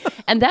movie.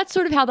 And that's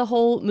sort of how the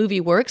whole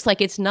movie works.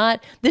 Like, it's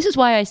not, this is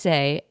why I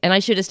say, and I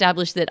should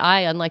establish that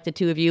I, unlike the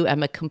two of you,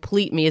 am a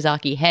complete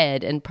Miyazaki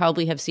head and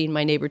probably have seen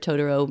My Neighbor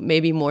Totoro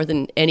maybe more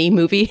than any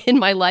movie in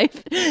my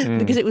life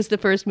because it was the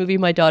first movie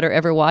my daughter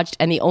ever watched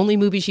and the only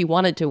movie she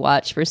wanted to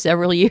watch for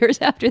several years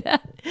after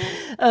that.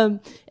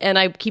 And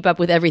I keep up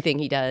with everything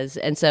he does.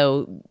 And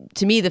so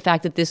to me, the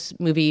fact that this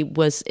movie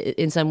was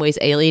in some ways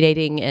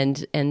alienating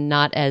and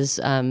not as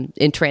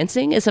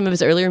entrancing as some of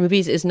his earlier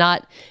movies is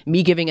not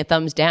me giving a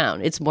thumbs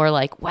down. It's more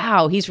like,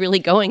 wow, he's really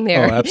going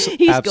there. Oh,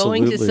 he's absolutely.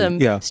 going to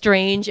some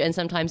strange and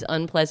sometimes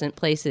unpleasant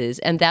places.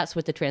 And that's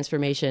what the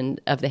transformation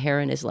of the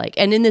heron is like.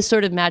 And in this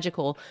sort of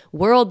magical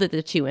world that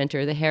the two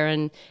enter, the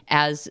heron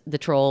as the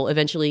troll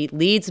eventually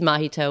leads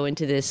Mahito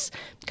into this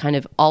kind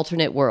of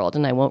alternate world.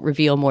 And I won't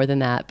reveal more than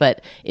that,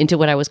 but into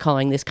what I was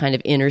calling this kind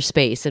of inner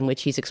space in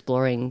which he's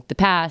exploring the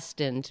past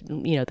and,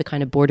 the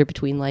kind of border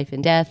between life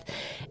and death.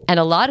 And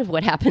a lot of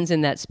what happens in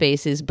that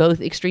space is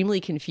both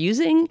extremely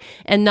confusing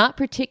and not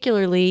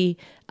particularly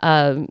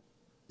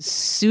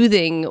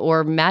soothing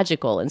or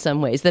magical in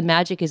some ways. The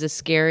magic is a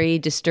scary,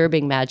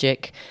 disturbing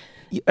magic.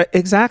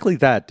 Exactly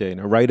that,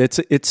 Dana, right?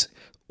 It's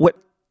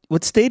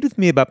what stayed with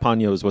me about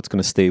Ponyo is what's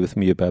going to stay with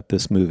me about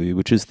this movie,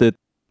 which is that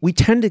we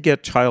tend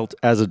to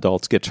as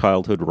adults, get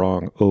childhood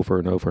wrong over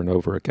and over and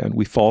over again.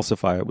 We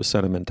falsify it with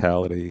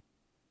sentimentality.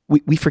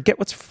 We forget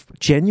what's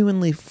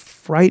genuinely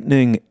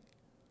frightening.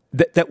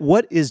 That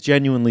what is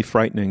genuinely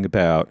frightening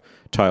about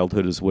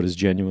childhood is what is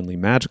genuinely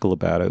magical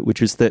about it,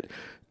 which is that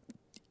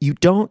you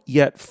don't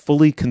yet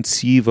fully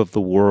conceive of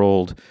the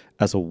world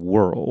as a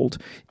world.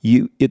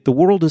 The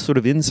world is sort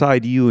of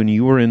inside you, and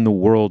you are in the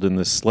world in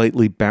this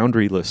slightly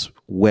boundaryless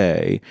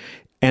way.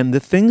 And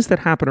the things that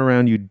happen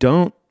around you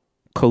don't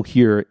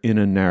cohere in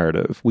a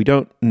narrative. We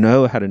don't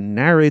know how to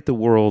narrate the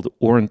world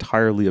or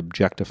entirely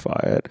objectify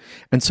it.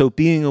 And so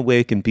being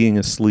awake and being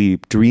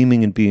asleep,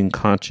 dreaming and being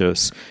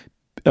conscious,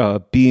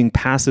 being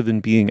passive and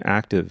being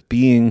active,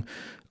 being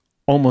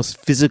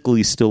almost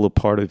physically still a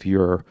part of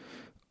your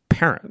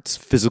parents'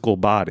 physical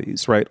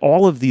bodies, right?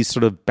 All of these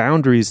sort of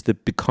boundaries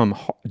that become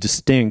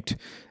distinct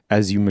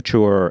as you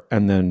mature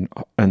and then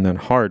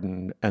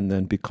harden and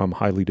then become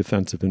highly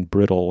defensive and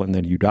brittle and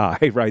then you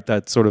die, right?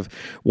 That's sort of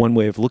one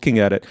way of looking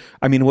at it.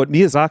 I mean, what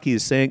Miyazaki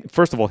is saying,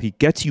 first of all, he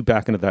gets you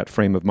back into that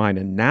frame of mind,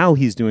 and now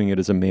he's doing it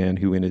as a man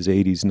who in his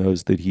 80s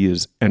knows that he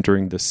is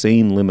entering the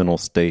same liminal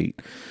state,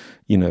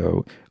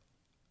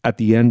 at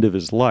the end of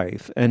his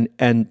life. And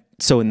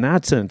so in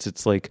that sense,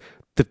 it's like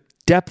the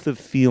depth of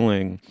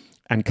feeling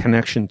and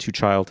connection to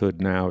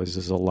childhood now is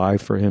as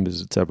alive for him as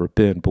it's ever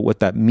been. But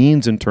what that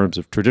means in terms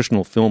of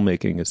traditional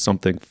filmmaking is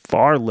something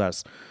far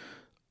less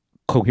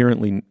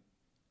coherently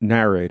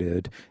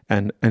narrated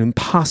and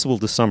impossible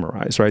to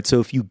summarize, right? So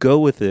if you go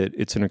with it,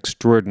 it's an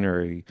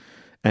extraordinary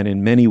and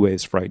in many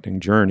ways frightening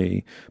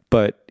journey,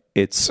 but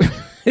it's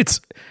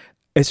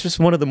just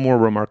one of the more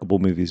remarkable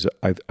movies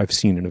I've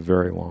seen in a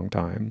very long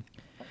time.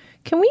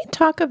 Can we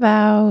talk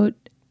about,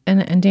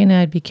 and Dana,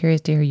 I'd be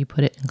curious to hear you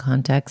put it in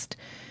context,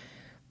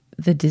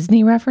 the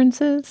Disney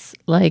references?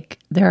 Like,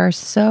 there are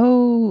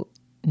so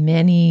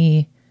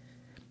many,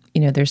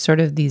 there's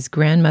sort of these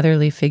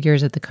grandmotherly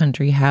figures at the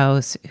country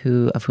house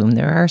of whom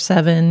there are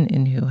 7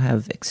 and who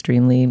have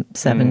extremely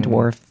Seven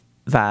Dwarf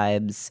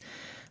vibes.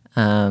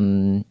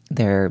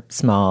 They're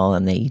small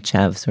and they each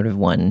have sort of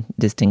one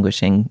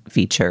distinguishing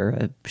feature,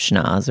 a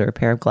schnoz or a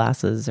pair of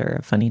glasses or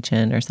a funny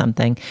chin or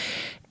something.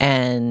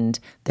 And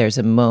there's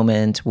a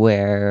moment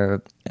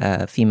where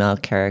a female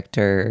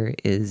character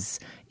is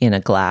in a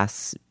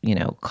glass,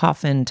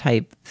 coffin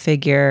type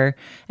figure.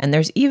 And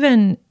there's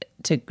even,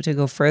 to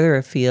go further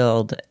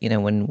afield,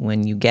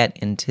 when you get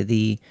into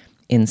the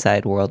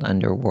inside world,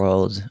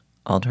 underworld,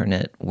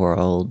 alternate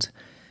world,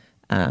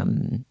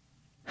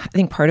 I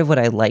think part of what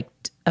I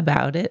liked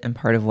about it and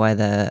part of why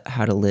the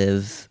How to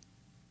Live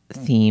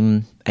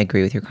theme, I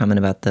agree with your comment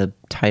about the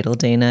title,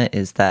 Dana,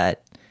 is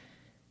that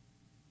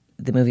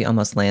the movie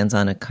almost lands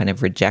on a kind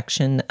of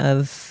rejection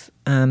of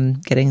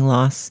getting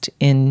lost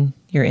in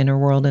your inner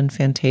world and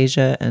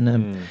Fantasia, and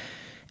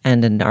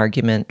an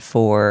argument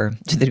for,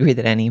 to the degree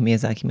that any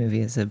Miyazaki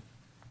movie is a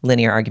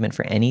linear argument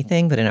for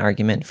anything, but an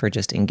argument for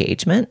just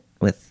engagement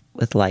with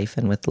life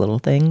and with little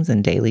things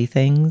and daily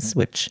things,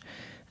 which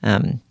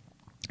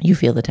you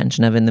feel the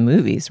tension of in the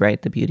movies,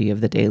 right? The beauty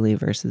of the daily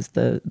versus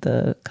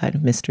the kind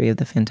of mystery of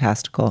the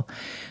fantastical.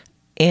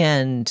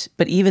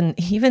 But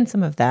even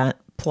some of that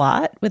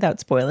plot, without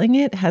spoiling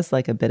it, has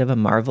like a bit of a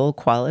Marvel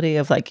quality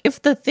of like,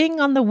 if the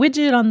thing on the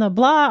widget on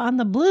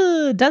the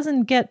blue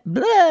doesn't get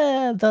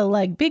blah, the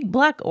like big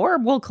black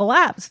orb will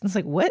collapse. It's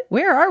like, what?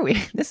 Where are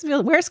we?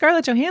 Where's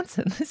Scarlett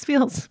Johansson? This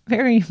feels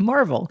very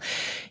Marvel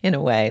in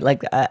a way.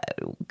 Like, am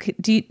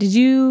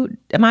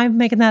I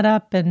making that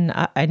up? And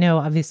I know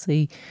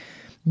obviously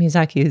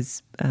Miyazaki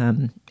is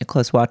a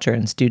close watcher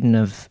and student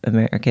of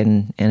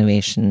American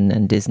animation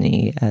and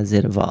Disney as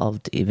it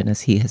evolved, even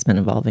as he has been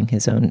evolving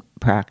his own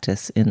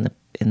practice in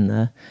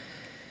the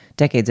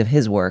decades of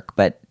his work.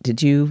 But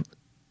did you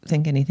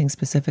think anything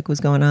specific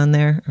was going on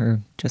there, or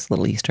just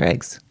little Easter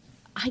eggs?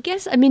 I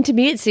guess, to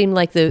me it seemed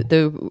like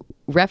the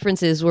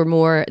references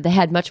were they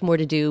had much more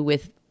to do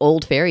with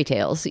old fairy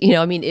tales.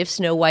 If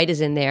Snow White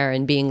is in there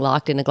and being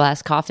locked in a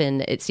glass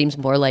coffin, it seems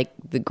more like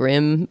the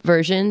Grimm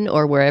version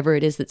or wherever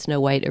it is that Snow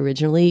White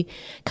originally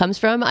comes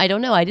from. I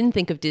don't know. I didn't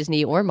think of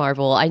Disney or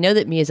Marvel. I know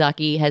that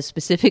Miyazaki has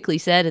specifically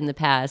said in the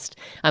past,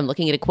 I'm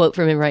looking at a quote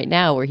from him right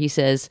now where he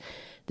says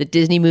that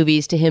Disney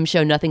movies to him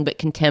show nothing but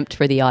contempt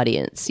for the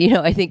audience.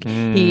 I think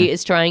he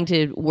is trying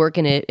to work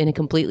in a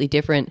completely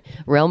different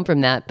realm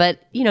from that. But,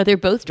 they're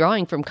both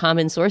drawing from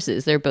common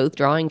sources. They're both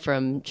drawing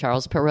from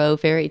Charles Perrault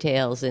fairy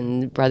tales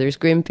and Brothers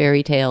Grimm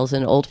fairy tales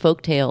and old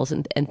folk tales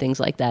and things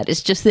like that.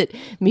 It's just that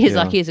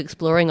Miyazaki is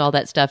exploring all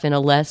that stuff in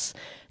a less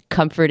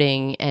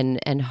comforting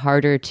and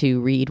harder to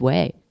read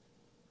way.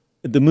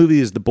 The movie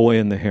is The Boy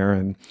and the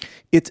Heron.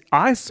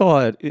 I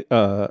saw it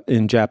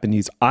in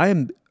Japanese.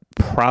 I'm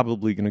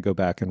probably going to go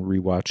back and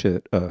rewatch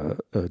it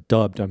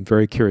dubbed. I'm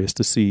very curious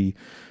to see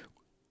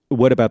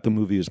what about the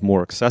movie is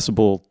more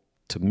accessible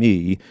to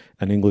me,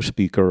 an English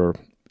speaker,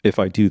 if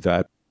I do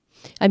that.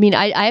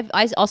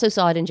 I also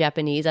saw it in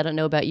Japanese. I don't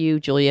know about you,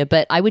 Julia,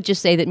 but I would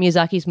just say that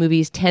Miyazaki's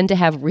movies tend to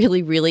have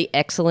really, really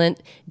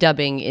excellent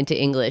dubbing into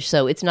English.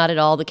 So it's not at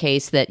all the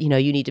case that, you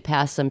need to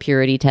pass some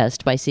purity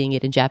test by seeing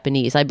it in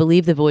Japanese. I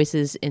believe the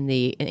voices in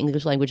the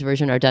English language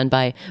version are done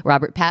by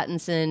Robert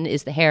Pattinson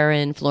is the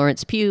Heron,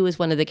 Florence Pugh is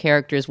one of the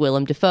characters,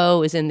 Willem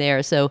Dafoe is in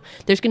there. So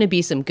there's going to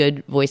be some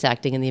good voice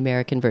acting in the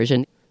American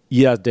version.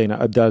 Yeah,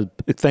 Dana,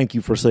 thank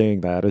you for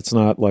saying that. It's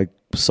not like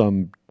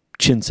some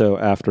Chinso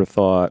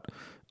afterthought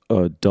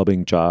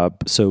dubbing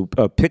job. So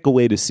pick a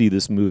way to see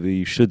this movie.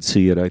 You should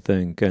see it, I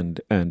think. And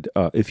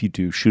if you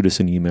do, shoot us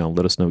an email.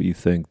 Let us know what you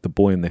think. The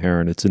Boy and the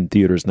Heron. It's in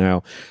theaters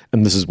now.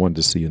 And this is one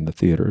to see in the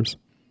theaters.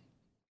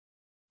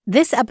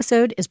 This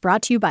episode is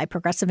brought to you by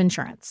Progressive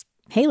Insurance.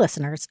 Hey,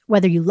 listeners,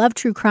 whether you love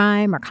true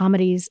crime or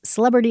comedies,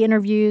 celebrity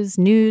interviews,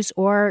 news,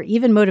 or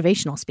even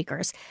motivational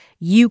speakers,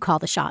 you call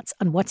the shots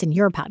on what's in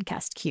your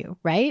podcast queue,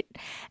 right?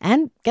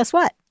 And guess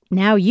what?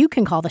 Now you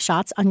can call the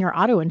shots on your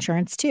auto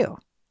insurance, too.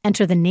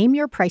 Enter the Name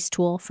Your Price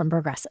tool from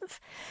Progressive.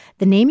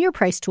 The Name Your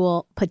Price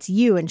tool puts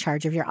you in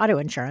charge of your auto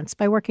insurance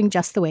by working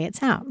just the way it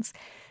sounds.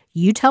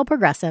 You tell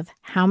Progressive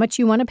how much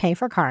you want to pay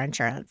for car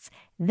insurance.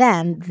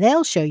 Then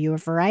they'll show you a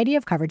variety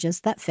of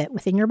coverages that fit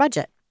within your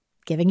budget,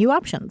 giving you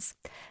options.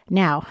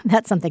 Now,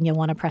 that's something you'll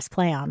want to press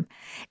play on.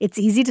 It's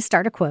easy to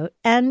start a quote,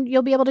 and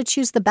you'll be able to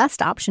choose the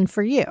best option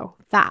for you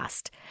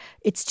fast.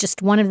 It's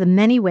just one of the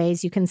many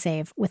ways you can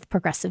save with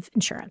Progressive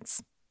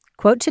Insurance.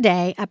 Quote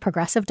today at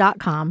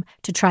Progressive.com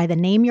to try the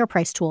Name Your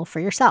Price tool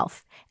for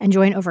yourself and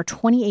join over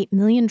 28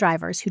 million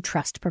drivers who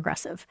trust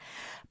Progressive.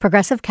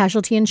 Progressive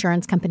Casualty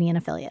Insurance Company and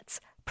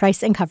Affiliates.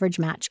 Price and coverage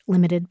match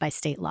limited by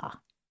state law.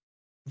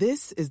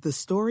 This is the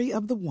story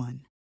of the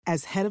one.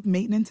 As head of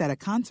maintenance at a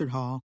concert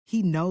hall,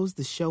 he knows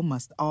the show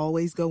must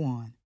always go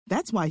on.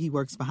 That's why he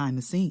works behind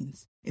the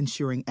scenes,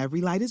 ensuring every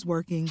light is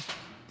working,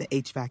 the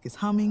HVAC is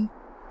humming,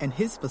 and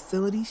his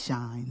facility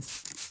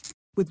shines.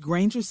 With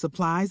Grainger's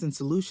supplies and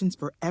solutions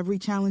for every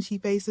challenge he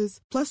faces,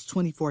 plus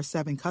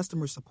 24/7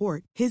 customer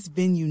support, his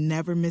venue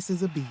never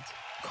misses a beat.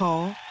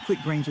 Call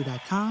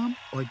quickgrainger.com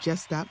or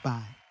just stop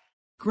by.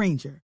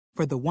 Grainger,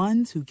 for the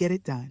ones who get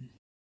it done.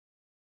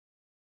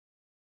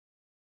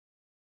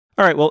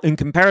 All right, well, in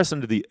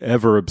comparison to the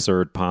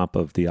ever-absurd pomp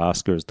of the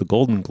Oscars, the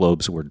Golden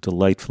Globes were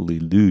delightfully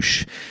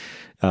louche.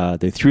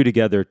 They threw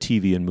together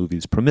TV and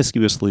movies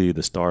promiscuously.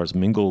 The stars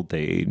mingled.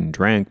 They ate and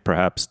drank.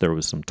 Perhaps there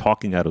was some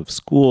talking out of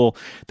school.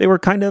 They were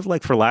kind of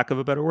like, for lack of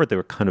a better word, they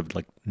were kind of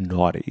like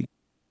naughty.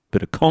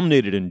 But it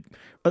culminated in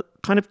a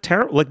kind of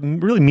terrible, like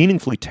really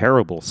meaningfully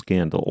terrible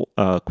scandal.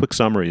 Quick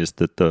summary is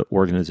that the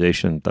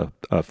organization, the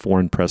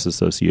Foreign Press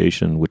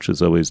Association, which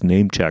is always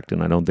name-checked,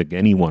 and I don't think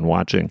anyone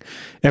watching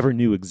ever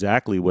knew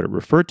exactly what it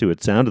referred to.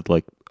 It sounded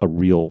like a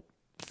real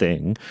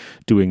thing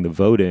doing the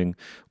voting,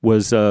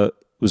 was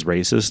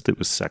racist, it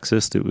was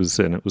sexist,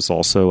 it was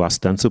also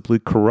ostensibly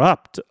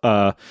corrupt.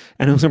 And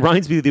it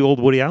reminds me of the old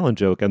Woody Allen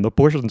joke, and the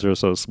portions are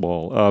so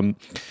small.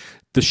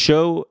 The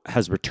show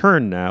has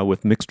returned now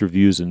with mixed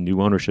reviews and new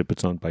ownership.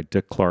 It's owned by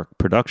Dick Clark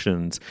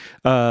Productions.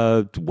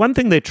 One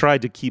thing they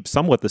tried to keep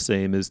somewhat the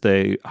same is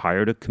they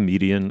hired a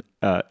comedian,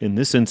 in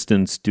this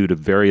instance, due to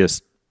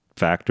various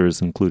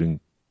factors,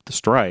 including the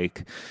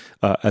strike,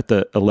 at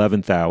the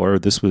 11th hour.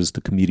 This was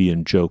the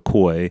comedian Joe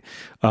Coy,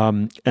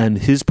 and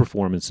his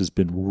performance has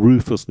been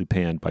ruthlessly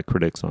panned by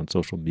critics on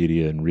social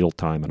media in real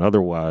time and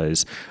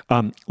otherwise.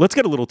 Let's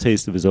get a little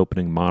taste of his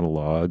opening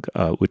monologue,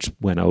 which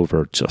went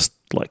over just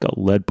like a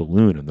lead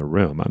balloon in the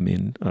room. I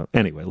mean,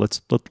 anyway,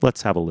 let's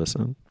have a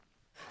listen.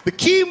 The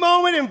key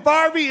moment in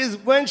Barbie is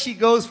when she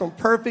goes from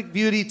perfect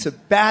beauty to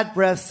bad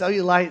breath,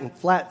 cellulite, and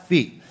flat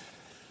feet.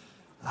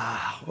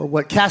 Or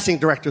what casting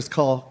directors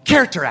call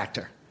character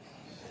actor.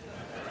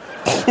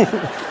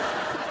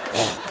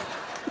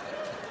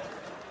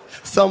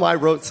 Some I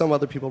wrote, some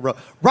other people wrote.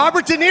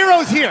 Robert De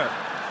Niro's here.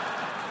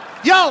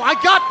 Yo, I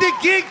got the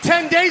gig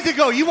 10 days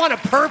ago. You want a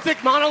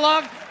perfect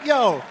monologue?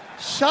 Yo,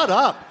 shut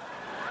up.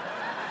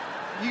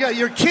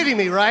 You're kidding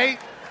me, right?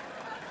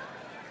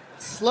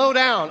 Slow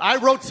down. I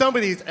wrote some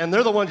of these, and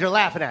they're the ones you're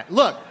laughing at.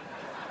 Look.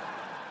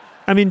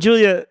 I mean,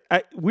 Julia,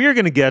 we're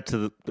going to get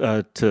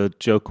to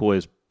Joe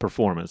Coy's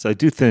performance. I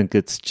do think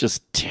it's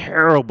just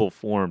terrible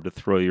form to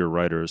throw your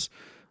writers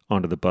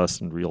onto the bus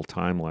in real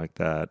time like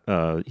that.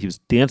 He was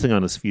dancing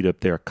on his feet up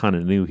there, kind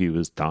of knew he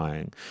was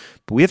dying.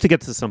 But we have to get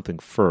to something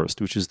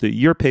first, which is that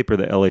your paper,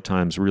 the LA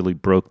Times, really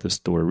broke the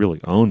story, really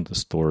owned the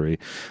story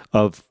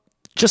of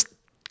just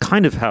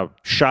kind of how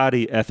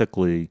shoddy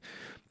ethically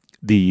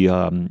the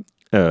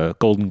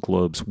Golden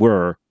Globes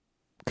were.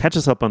 Catch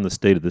us up on the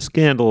state of the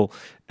scandal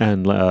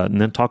and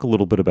then talk a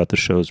little bit about the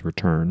show's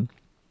return.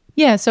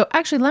 Yeah, so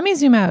actually, let me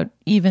zoom out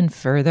even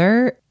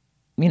further.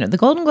 You know, the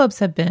Golden Globes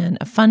have been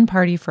a fun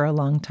party for a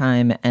long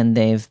time, and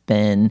they've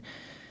been,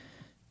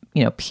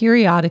 you know,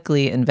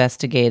 periodically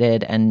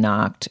investigated and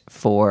knocked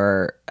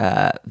for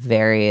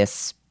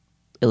various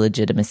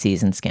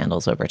illegitimacies and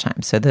scandals over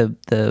time. So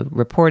the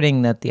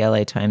reporting that the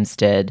LA Times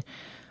did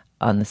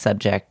on the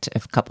subject a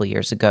couple of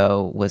years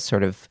ago was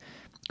sort of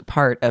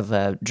part of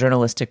a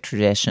journalistic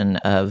tradition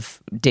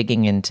of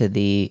digging into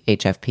the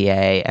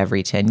HFPA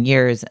every 10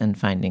 years and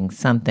finding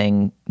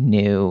something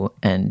new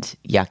and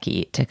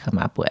yucky to come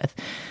up with.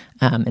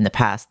 In the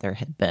past, there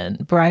had been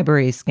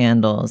bribery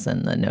scandals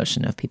and the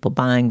notion of people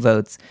buying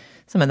votes.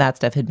 Some of that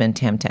stuff had been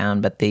tamped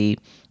down, but the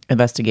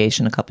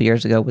investigation a couple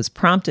years ago was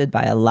prompted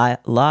by a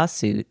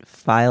lawsuit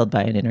filed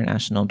by an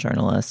international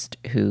journalist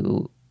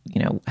who,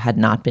 you know, had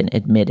not been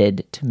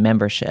admitted to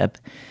membership.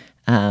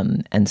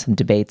 And some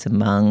debates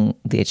among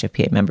the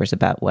HFPA members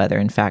about whether,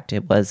 in fact,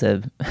 it was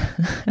a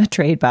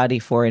trade body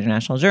for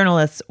international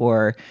journalists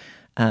or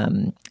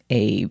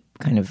a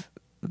kind of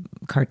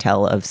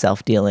cartel of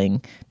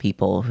self-dealing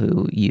people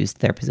who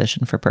used their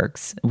position for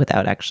perks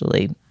without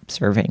actually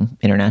serving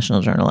international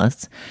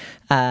journalists.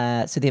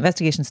 So the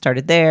investigation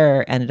started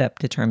there, ended up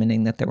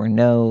determining that there were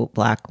no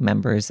Black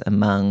members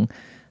among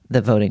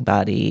the voting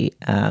body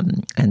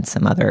and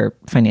some other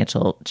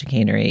financial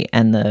chicanery.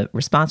 And the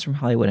response from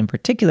Hollywood in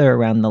particular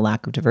around the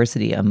lack of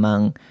diversity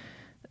among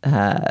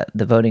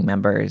the voting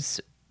members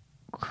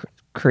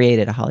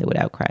created a Hollywood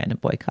outcry and a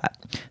boycott.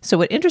 So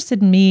what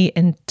interested me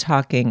in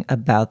talking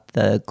about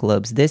the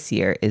Globes this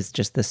year is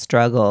just the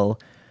struggle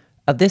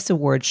of this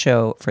award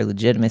show for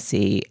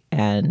legitimacy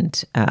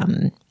and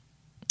kind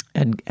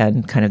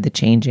of the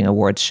changing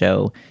awards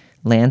show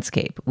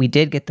landscape. We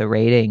did get the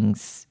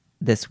ratings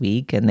this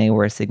week, and they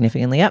were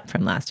significantly up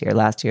from last year.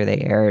 Last year,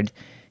 they aired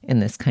in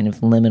this kind of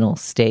liminal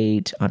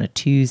state on a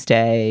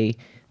Tuesday.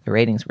 The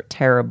ratings were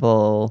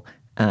terrible.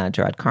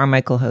 Gerard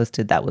Carmichael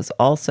hosted. That was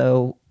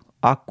also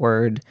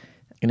awkward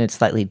in a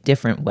slightly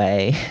different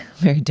way,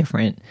 very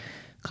different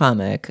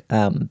comic,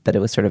 but it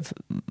was sort of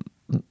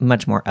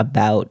much more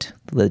about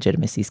the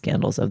legitimacy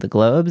scandals of the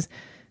Globes.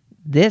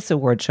 This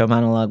award show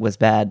monologue was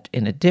bad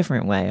in a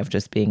different way of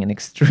just being an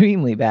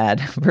extremely bad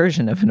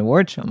version of an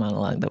award show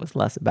monologue that was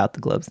less about the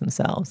Globes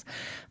themselves.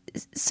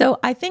 So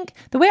I think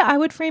the way I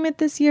would frame it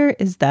this year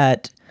is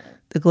that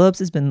the Globes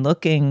has been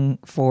looking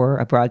for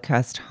a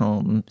broadcast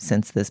home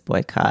since this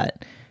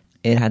boycott.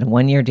 It had a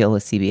 1-year deal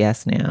with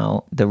CBS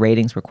now. The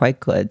ratings were quite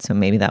good, so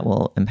maybe that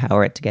will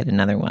empower it to get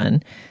another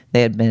one.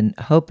 They had been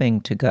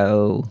hoping to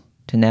go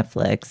to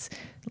Netflix.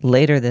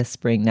 Later this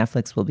spring,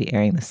 Netflix will be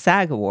airing the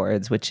SAG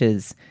Awards, which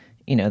is,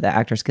 the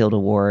Actors Guild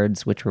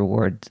Awards, which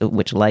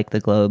like the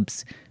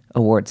Globes,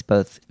 awards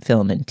both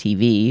film and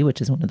TV,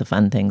 which is one of the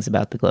fun things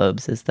about the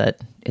Globes is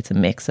that it's a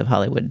mix of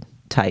Hollywood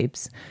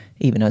types,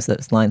 even as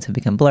those lines have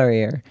become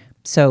blurrier.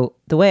 So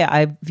the way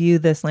I view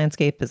this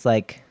landscape is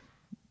like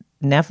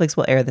Netflix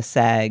will air the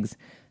SAGs.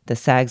 The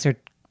SAGs are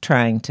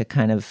trying to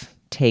kind of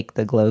take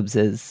the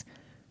Globes'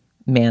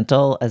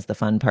 mantle as the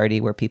fun party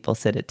where people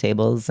sit at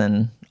tables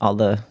and all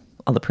the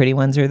pretty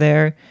ones are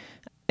there.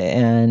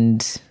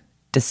 And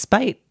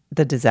despite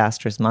the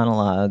disastrous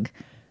monologue,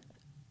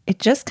 it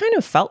just kind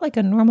of felt like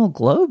a normal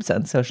Globes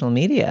on social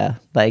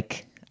media.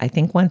 Like, I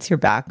think once you're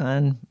back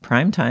on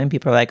primetime,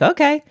 people are like,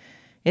 okay,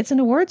 it's an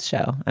awards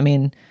show. I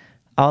mean,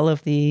 all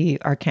of the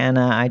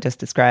arcana I just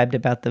described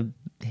about the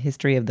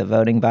history of the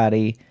voting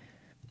body,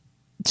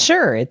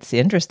 sure, it's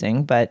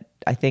interesting, but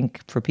I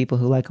think for people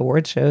who like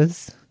awards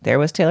shows, there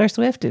was Taylor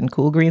Swift in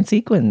cool green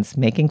sequins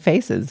making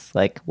faces.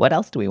 Like, what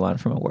else do we want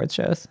from awards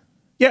shows?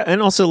 Yeah,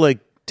 and also, like,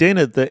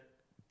 Dana, the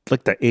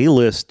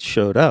A-list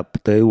showed up.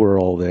 They were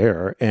all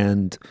there,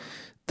 and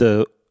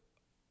the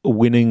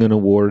winning an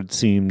award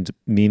seemed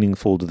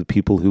meaningful to the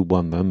people who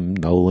won them.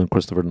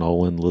 Christopher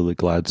Nolan, Lily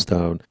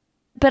Gladstone.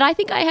 But I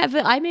think I have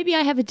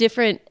a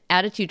different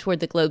attitude toward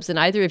the Globes than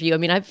either of you. I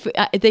mean,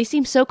 they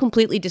seem so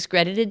completely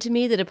discredited to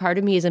me that a part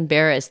of me is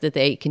embarrassed that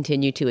they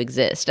continue to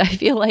exist. I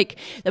feel like,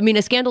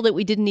 a scandal that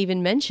we didn't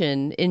even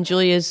mention in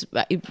Julia's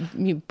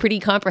pretty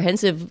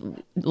comprehensive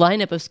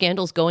lineup of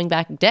scandals going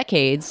back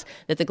decades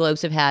that the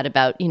Globes have had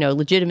about,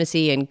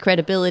 legitimacy and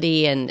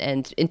credibility and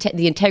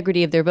the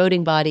integrity of their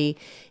voting body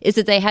is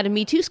that they had a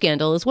Me Too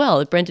scandal as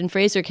well. Brendan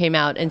Fraser came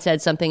out and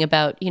said something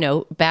about,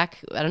 back,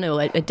 I don't know,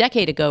 a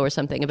decade ago or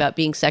something about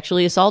being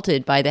sexually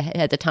assaulted by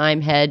at the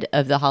time head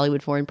of the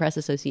Hollywood Foreign Press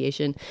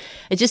Association.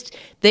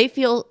 They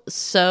feel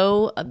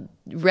so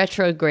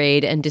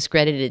retrograde and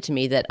discredited to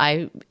me that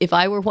if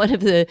I were one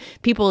of the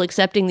people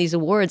accepting these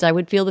awards, I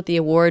would feel that the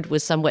award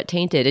was somewhat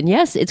tainted. And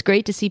yes, it's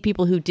great to see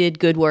people who did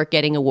good work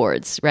getting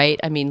awards, right?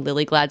 I mean,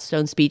 Lily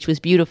Gladstone's speech was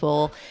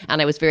beautiful,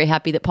 and I was very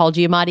happy that Paul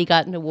Giamatti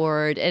got an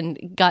award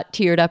and got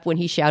teared up when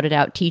he shouted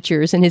out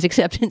teachers in his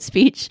acceptance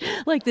speech,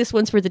 like, this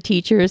one's for the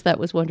teachers. That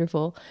was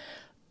wonderful.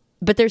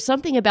 But there's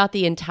something about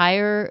the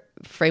entire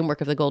framework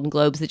of the Golden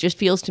Globes that just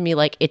feels to me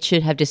like it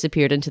should have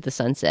disappeared into the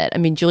sunset. I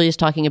mean, Julia's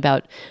talking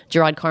about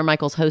Gerard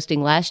Carmichael's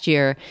hosting last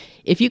year.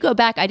 If you go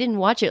back, I didn't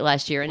watch it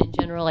last year, and in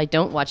general, I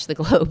don't watch the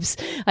Globes.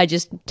 I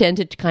just tend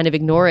to kind of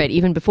ignore it,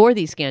 even before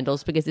these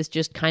scandals, because it's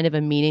just kind of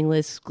a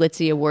meaningless,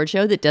 glitzy award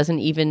show that doesn't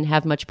even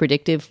have much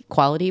predictive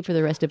quality for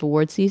the rest of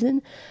award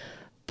season.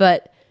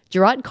 But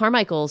Gerard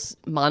Carmichael's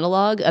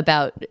monologue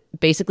about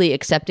basically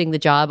accepting the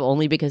job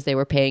only because they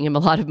were paying him a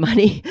lot of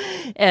money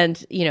and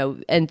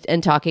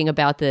talking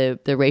about the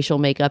racial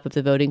makeup of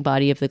the voting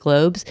body of the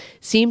Globes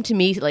seemed to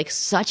me like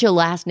such a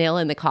last nail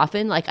in the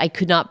coffin. Like, I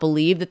could not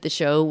believe that the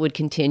show would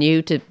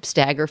continue to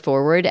stagger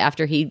forward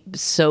after he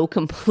so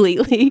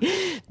completely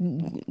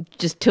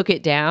just took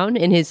it down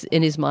in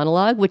his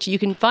monologue, which you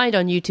can find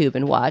on YouTube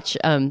and watch.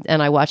 And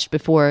I watched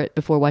before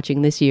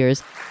watching this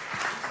year's.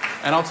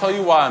 And I'll tell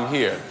you why I'm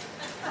here.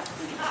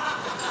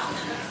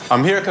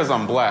 I'm here because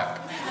I'm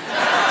black.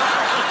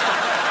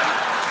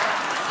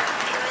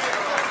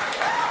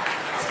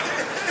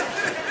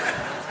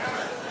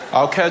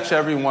 I'll catch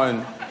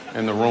everyone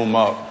in the room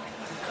up.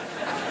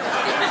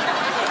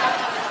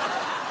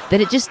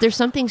 That there's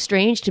something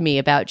strange to me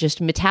about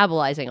just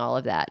metabolizing all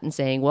of that and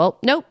saying, well,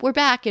 nope, we're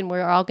back and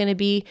we're all going to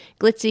be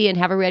glitzy and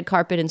have a red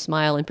carpet and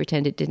smile and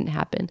pretend it didn't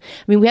happen.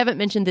 I mean, we haven't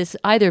mentioned this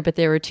either, but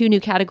there were 2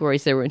 new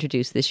categories that were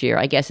introduced this year,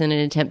 I guess, in an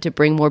attempt to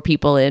bring more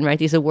people in, right?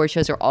 These award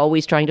shows are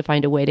always trying to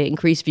find a way to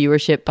increase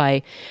viewership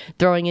by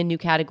throwing in new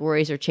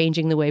categories or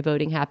changing the way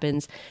voting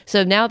happens.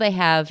 So now they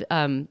have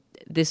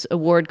this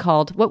award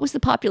called, what was the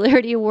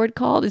popularity award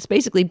called? It's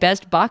basically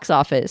Best Box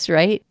Office,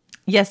 right?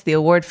 Yes, the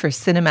award for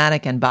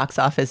cinematic and box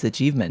office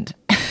achievement.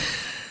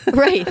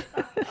 Right.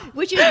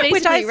 Which is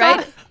basically,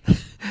 right?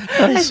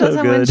 I saw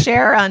someone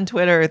share on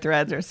Twitter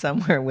threads or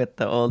somewhere with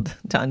the old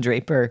Don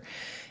Draper,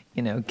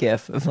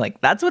 gif of like,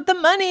 that's what the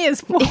money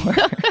is for.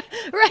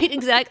 Right,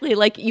 exactly.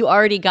 Like, you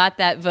already got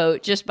that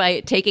vote just by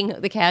taking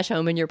the cash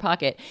home in your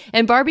pocket.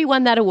 And Barbie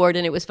won that award,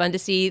 and it was fun to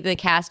see the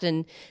cast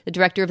and the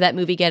director of that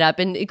movie get up.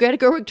 And Greta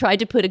Gerwig tried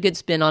to put a good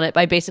spin on it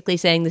by basically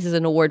saying this is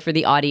an award for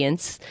the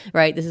audience,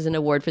 right? This is an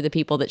award for the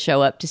people that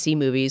show up to see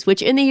movies,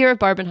 which in the year of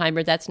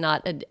Barbenheimer, that's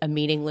not a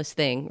meaningless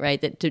thing, right?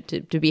 That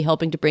to be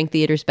helping to bring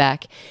theaters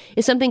back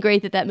is something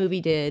great that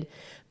movie did.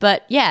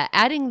 But yeah,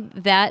 adding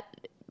that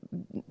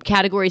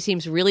category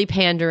seems really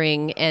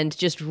pandering and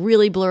just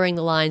really blurring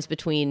the lines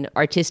between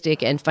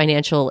artistic and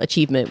financial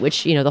achievement,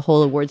 which, you know, the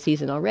whole award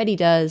season already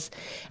does.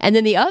 And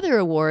then the other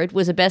award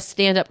was a Best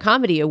Stand-Up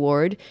Comedy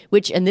Award,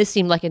 which, and this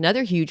seemed like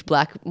another huge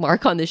black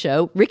mark on the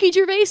show, Ricky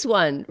Gervais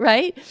won,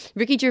 right?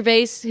 Ricky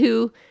Gervais,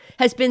 who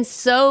has been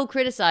so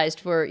criticized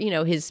for, you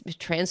know, his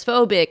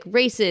transphobic,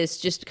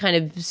 racist, just kind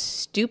of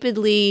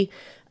stupidly,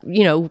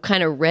 you know,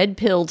 kind of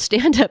red-pilled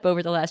stand-up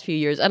over the last few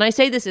years. And I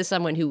say this as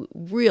someone who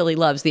really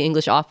loves The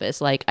English Office.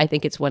 Like, I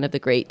think it's one of the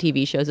great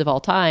TV shows of all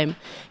time,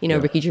 you know,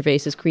 Ricky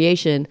Gervais's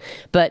creation.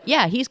 But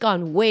yeah, he's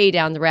gone way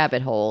down the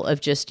rabbit hole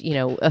of just, you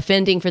know,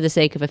 offending for the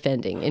sake of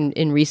offending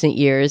in recent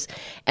years.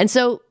 And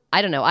so,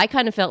 I don't know. I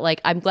kind of felt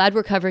like I'm glad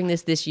we're covering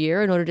this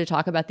year in order to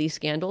talk about these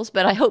scandals,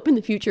 but I hope in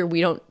the future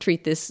we don't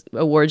treat this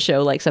award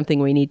show like something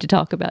we need to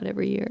talk about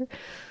every year.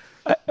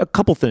 A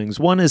couple things.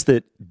 One is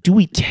that, do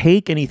we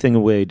take anything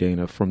away,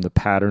 Dana, from the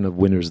pattern of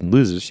winners and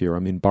losers here? I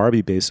mean,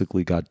 Barbie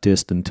basically got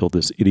dissed until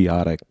this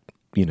idiotic,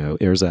 you know,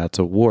 ersatz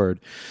award.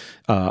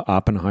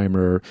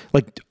 Oppenheimer,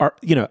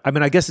 you know, I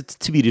mean, I guess it's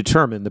to be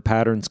determined. The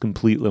pattern's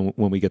completely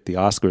when we get the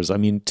Oscars. I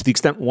mean, to the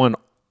extent one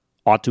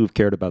ought to have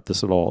cared about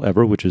this at all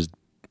ever, which is,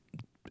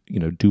 you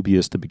know,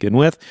 dubious to begin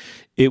with,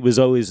 it was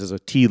always as a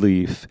tea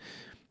leaf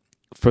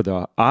for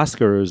the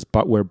Oscars,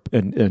 but where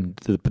and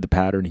the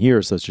pattern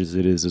here, such as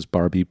it is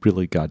Barbie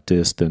really got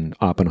dissed and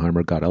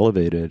Oppenheimer got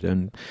elevated,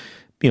 and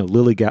you know,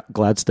 Lily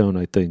Gladstone,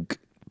 I think,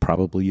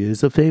 probably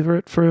is a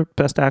favorite for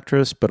Best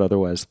Actress, but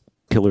otherwise,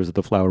 Killers of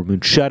the Flower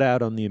Moon shut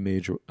out on the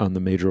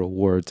major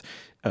awards.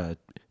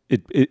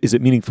 Is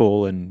it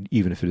meaningful? And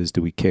even if it is,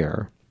 do we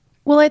care?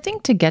 Well, I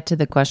think to get to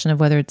the question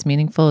of whether it's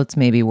meaningful, it's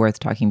maybe worth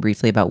talking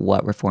briefly about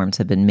what reforms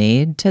have been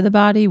made to the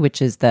body,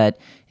 which is that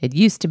it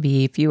used to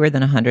be fewer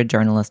than 100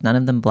 journalists, none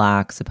of them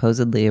black,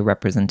 supposedly a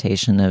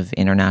representation of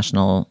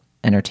international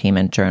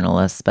entertainment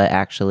journalists, but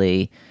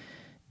actually,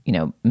 you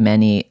know,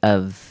 many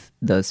of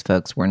those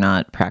folks were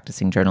not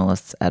practicing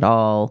journalists at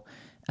all,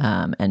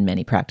 and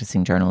many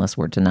practicing journalists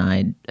were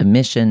denied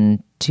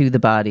admission to the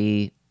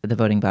body, the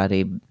voting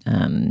body,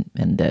 and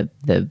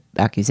the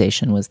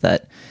accusation was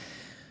that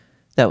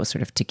was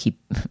sort of to keep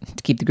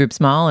the group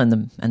small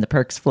and the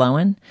perks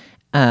flowing.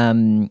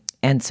 And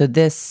so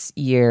this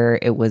year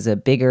it was a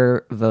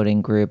bigger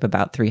voting group,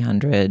 about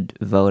 300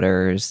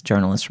 voters,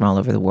 journalists from all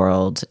over the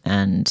world,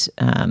 and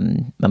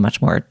a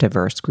much more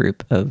diverse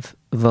group of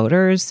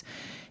voters.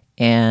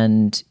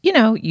 And, you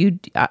know,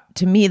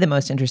 to me, the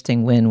most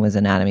interesting win was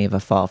Anatomy of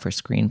a Fall for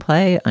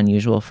screenplay,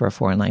 unusual for a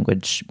foreign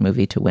language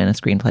movie to win a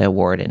screenplay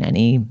award in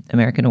any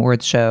American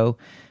awards show.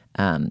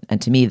 And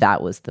to me,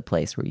 that was the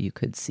place where you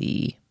could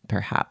see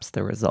perhaps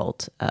the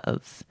result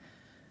of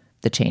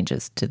the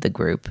changes to the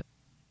group.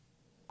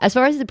 As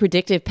far as the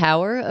predictive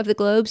power of the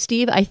Globe,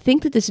 Steve, I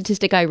think that the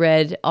statistic I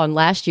read on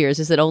last year's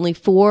is that only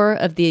 4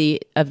 of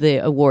the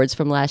awards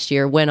from last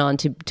year went on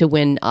to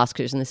win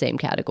Oscars in the same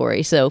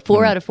category. So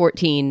 4 out of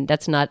 14,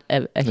 that's not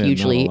a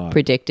hugely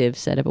predictive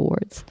set of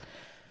awards.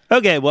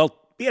 Okay, well,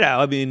 you know,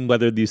 I mean,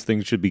 whether these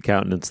things should be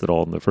countenanced at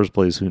all in the first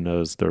place, who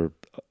knows? They're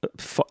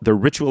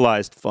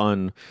ritualized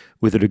fun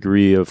with a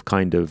degree of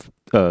kind of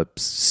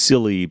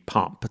silly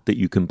pomp that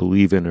you can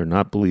believe in or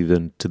not believe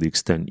in to the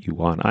extent you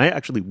want. I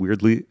actually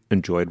weirdly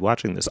enjoyed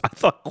watching this. I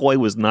thought Koi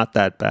was not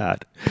that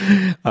bad.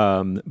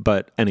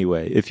 But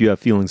anyway, if you have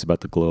feelings about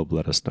the Globe,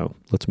 let us know.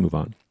 Let's move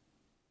on.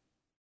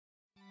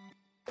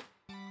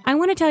 I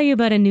want to tell you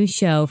about a new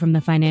show from the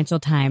Financial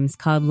Times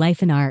called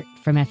Life and Art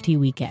from FT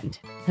Weekend,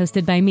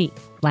 hosted by me,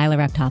 Lila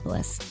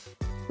Raptopoulos.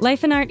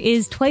 Life and Art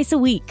is twice a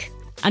week.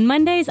 On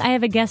Mondays, I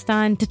have a guest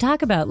on to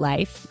talk about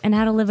life and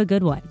how to live a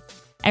good one.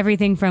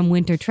 Everything from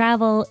winter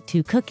travel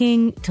to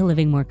cooking to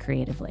living more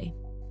creatively.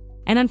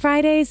 And on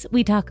Fridays,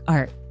 we talk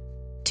art.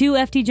 2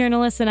 FT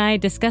journalists and I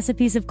discuss a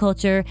piece of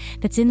culture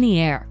that's in the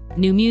air,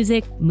 new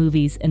music,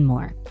 movies, and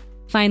more.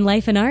 Find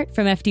Life and Art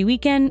from FT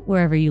Weekend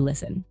wherever you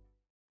listen.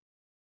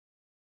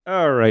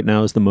 All right,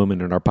 now is the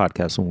moment in our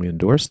podcast when we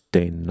endorse.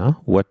 Dana,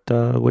 what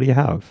do you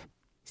have?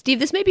 Steve,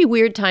 this may be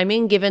weird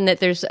timing given that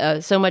there's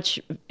so much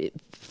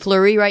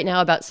flurry right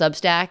now about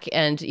Substack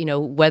and, you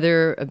know,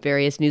 whether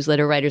various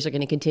newsletter writers are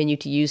going to continue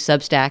to use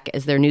Substack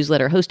as their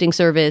newsletter hosting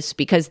service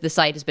because the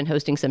site has been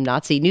hosting some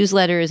Nazi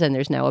newsletters and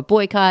there's now a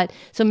boycott.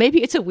 So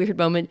maybe it's a weird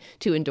moment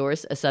to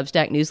endorse a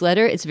Substack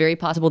newsletter. It's very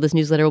possible this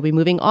newsletter will be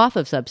moving off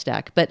of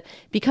Substack. But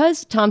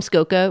because Tom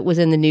Skoka was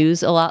in the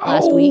news a lot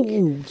last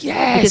week,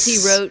 yes,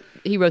 because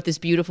he wrote this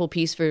beautiful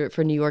piece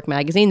for New York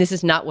Magazine. This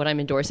is not what I'm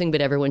endorsing,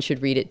 but everyone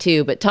should read it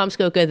too. But Tom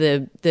Skoka,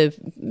 the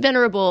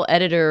venerable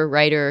editor,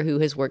 writer who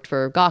has worked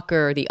for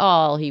Gawker, The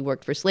Awl, he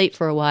worked for Slate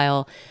for a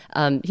while.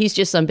 He's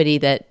just somebody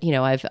that, you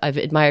know, I've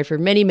admired for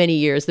many, many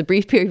years. The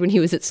brief period when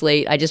he was at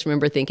Slate, I just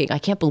remember thinking, I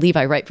can't believe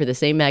I write for the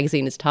same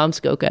magazine as Tom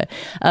Skoka.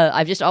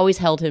 I've just always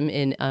held him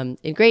in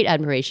great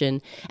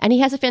admiration. And he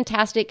has a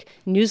fantastic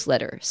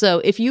newsletter. So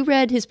if you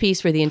read his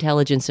piece for The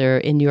Intelligencer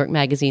in New York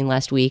Magazine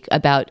last week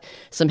about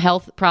some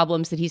health problems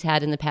problems that he's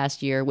had in the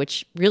past year,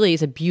 which really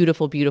is a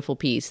beautiful, beautiful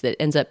piece that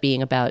ends up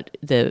being about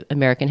the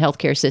American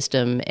healthcare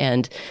system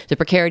and the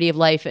precarity of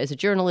life as a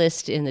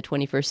journalist in the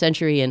 21st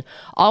century and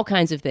all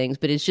kinds of things,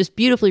 but it's just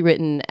beautifully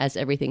written, as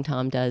everything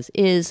Tom does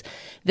is,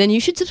 then you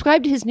should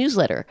subscribe to his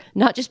newsletter,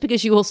 not just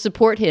because you will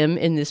support him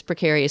in this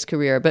precarious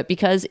career, but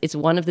because it's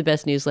one of the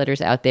best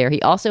newsletters out there.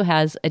 He also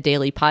has a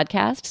daily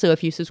podcast, so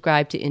if you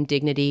subscribe to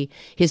Indignity,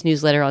 his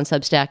newsletter on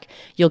Substack,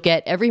 you'll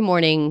get every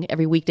morning,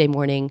 every weekday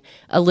morning,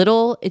 a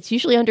little, it's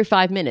usually under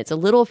 5 minutes, a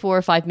little 4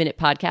 or 5 minute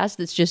podcast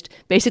that's just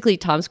basically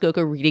Tom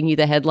Scoka reading you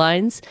the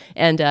headlines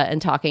and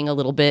talking a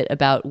little bit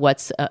about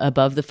what's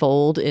above the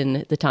fold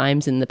in the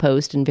Times and the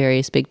Post and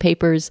various big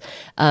papers.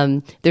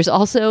 There's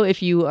also,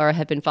 if you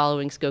have been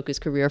following Scoka's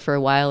career for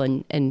a while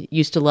and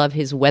used to love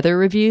his weather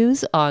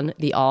reviews on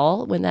The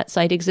All when that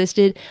site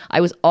existed, I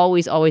was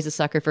always a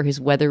sucker for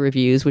his weather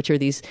reviews, which are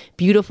these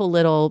beautiful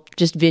little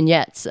just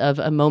vignettes of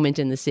a moment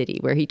in the city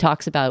where he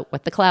talks about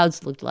what the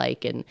clouds looked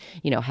like and,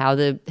 you know, how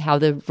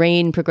the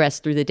rain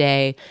progressed through the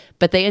day.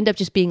 But they end up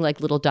just being like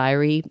little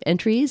diary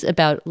entries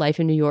about life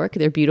in New York.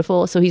 They're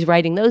beautiful. So he's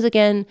writing those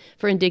again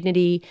for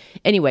Indignity.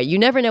 Anyway, you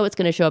never know what's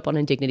going to show up on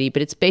Indignity,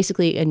 but it's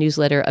basically a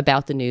newsletter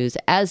about the news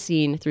as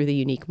seen through the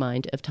unique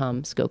mind of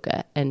Tom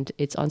Scoka, and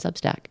it's on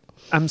Substack.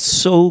 I'm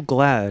so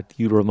glad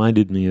you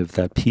reminded me of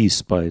that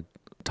piece by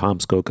Tom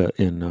Scoka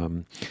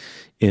in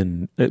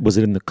was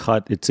it in The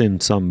Cut? It's in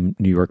some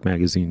New York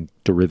magazine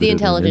derivative. The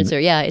Intelligencer,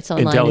 it's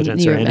online in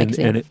New York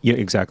Magazine. Yeah,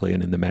 exactly,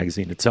 and in the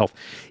magazine itself.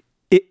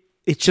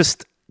 It's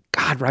just,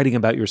 God, writing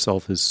about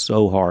yourself is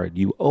so hard.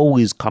 You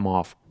always come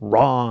off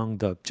wrong,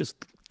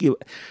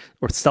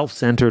 or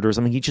self-centered or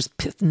something. He just,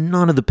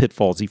 none of the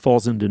pitfalls. He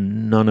falls into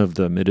none of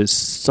them. It is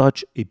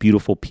such a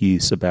beautiful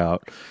piece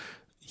about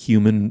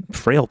human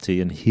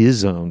frailty and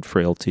his own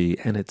frailty,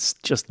 and it's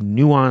just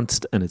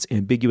nuanced and it's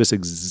ambiguous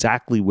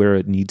exactly where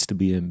it needs to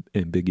be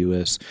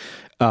ambiguous.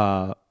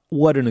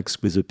 What an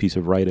exquisite piece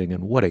of writing,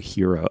 and what a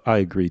hero. I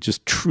agree,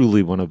 just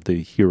truly one of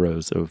the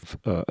heroes of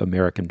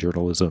American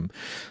journalism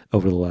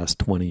over the last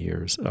 20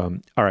 years. All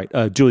right,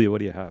 Julia, what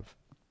do you have?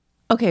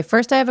 Okay,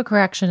 first I have a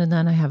correction and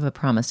then I have a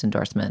promised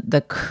endorsement.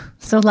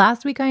 So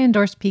last week I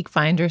endorsed Peak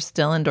Finder,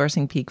 still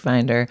endorsing Peak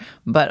Finder,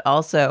 but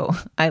also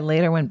I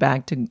later went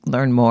back to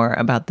learn more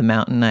about the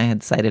mountain I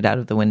had sighted out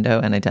of the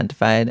window and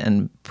identified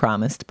and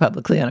promised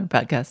publicly on our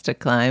podcast to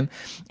climb.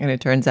 And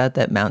it turns out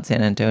that Mount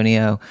San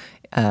Antonio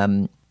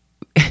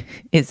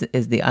is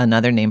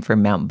another name for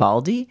Mount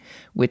Baldy,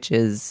 which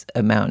is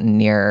a mountain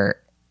near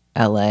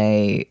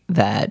LA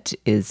that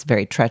is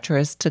very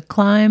treacherous to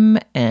climb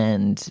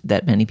and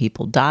that many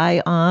people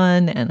die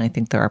on. And I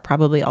think there are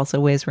probably also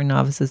ways for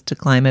novices to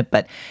climb it.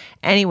 But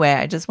anyway,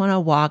 I just want to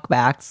walk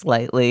back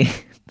slightly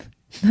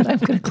that I'm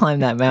going to climb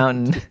that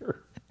mountain.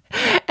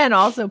 And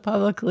also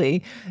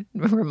publicly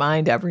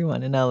remind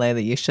everyone in LA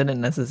that you shouldn't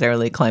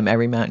necessarily climb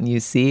every mountain you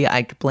see.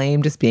 I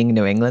blame just being a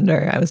New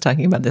Englander. I was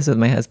talking about this with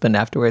my husband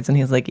afterwards, and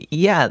he was like,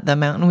 yeah, the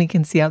mountain we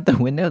can see out the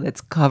window that's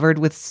covered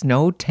with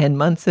snow 10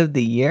 months of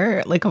the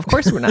year. Like, of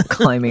course we're not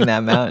climbing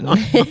that mountain.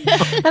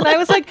 And I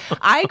was like,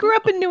 I grew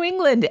up in New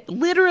England.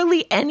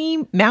 Literally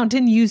any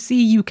mountain you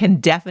see, you can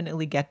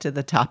definitely get to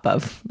the top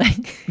of.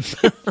 Like,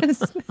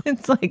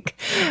 it's like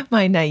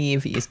my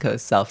naive East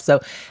Coast self. So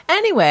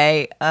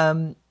anyway,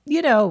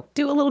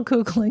 do a little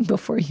Googling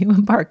before you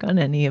embark on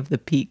any of the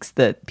peaks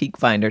that Peak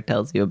Finder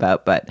tells you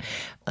about. But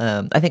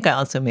I think I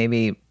also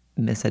maybe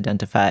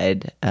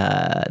misidentified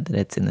that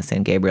it's in the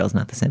San Gabriels,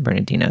 not the San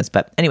Bernardinos.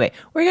 But anyway,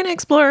 we're going to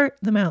explore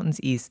the mountains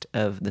east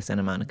of the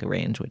Santa Monica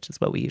Range, which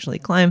is what we usually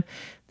climb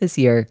this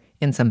year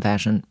in some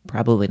fashion,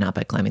 probably not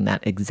by climbing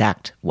that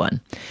exact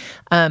one.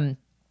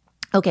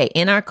 Okay,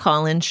 in our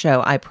call-in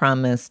show, I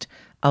promised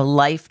a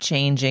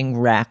life-changing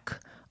wreck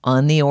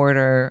on the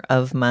order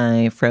of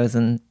my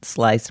frozen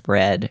sliced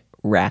bread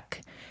wreck.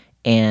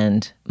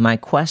 And my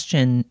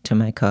question to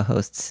my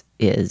co-hosts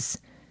is,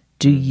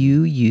 do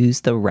you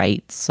use the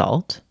right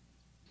salt?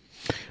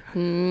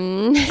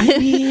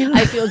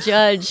 I feel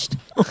judged.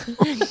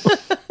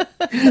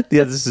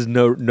 Yeah, this is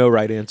no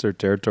right answer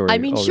territory. I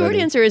mean, short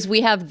answer is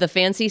we have the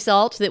fancy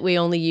salt that we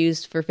only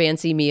use for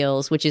fancy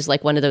meals, which is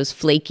like one of those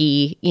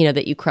flaky,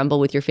 that you crumble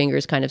with your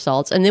fingers kind of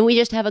salts. And then we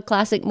just have a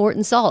classic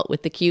Morton salt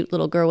with the cute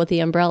little girl with the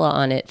umbrella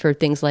on it for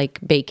things like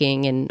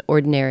baking and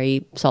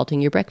ordinary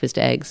salting your breakfast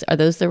eggs. Are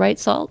those the right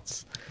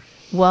salts?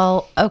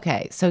 Well,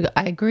 okay. So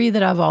I agree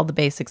that of all the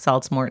basic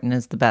salts, Morton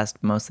is the best,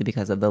 mostly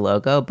because of the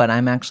logo. But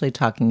I'm actually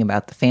talking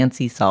about the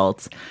fancy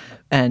salts.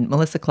 And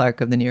Melissa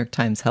Clark of the New York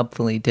Times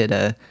helpfully did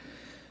a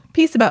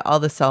piece about all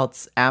the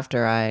salts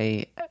after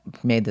I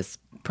made this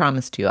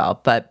promise to you all.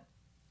 But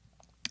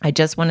I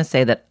just want to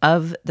say that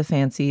of the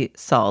fancy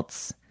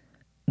salts,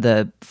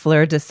 the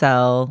Fleur de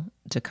Sel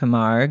de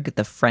Camargue,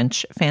 the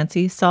French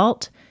fancy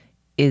salt,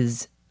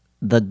 is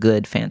the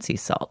good fancy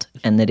salt.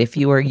 And that if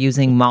you are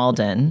using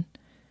Malden,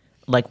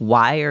 like,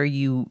 why are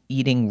you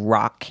eating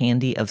rock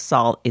candy of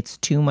salt? It's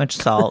too much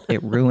salt.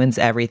 It ruins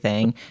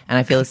everything. And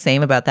I feel the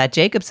same about that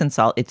Jacobson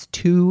salt. It's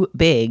too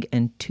big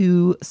and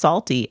too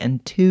salty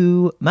and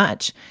too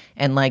much.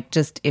 And like,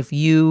 just if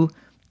you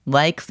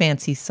like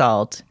fancy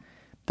salt,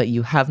 but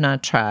you have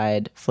not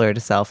tried fleur de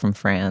sel from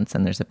France,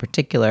 and there's a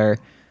particular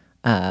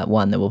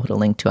one that we'll put a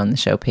link to on the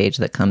show page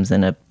that comes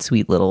in a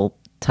sweet little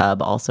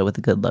tub, also with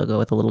a good logo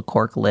with a little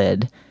cork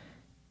lid.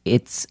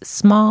 It's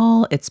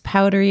small, it's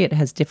powdery, it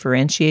has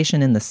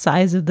differentiation in the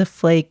size of the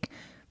flake.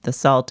 The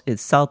salt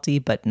is salty,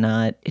 but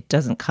not, it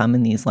doesn't come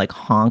in these like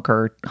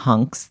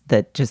hunks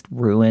that just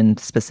ruin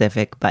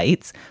specific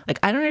bites. Like,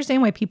 I don't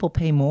understand why people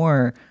pay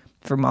more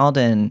for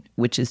Maldon,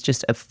 which is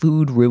just a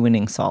food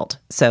ruining salt.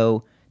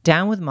 So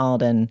down with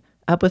Maldon,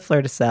 up with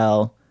fleur de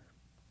sel,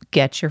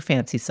 get your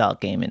fancy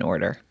salt game in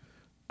order.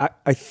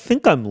 I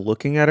think I'm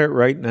looking at it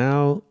right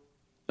now.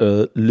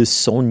 Le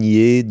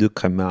Saunier du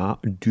Camargue.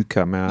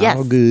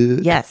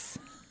 Yes.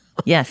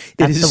 That's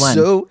it is the one.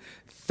 So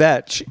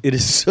fetch. It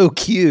is so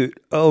cute.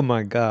 Oh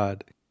my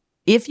God.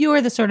 If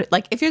you're the sort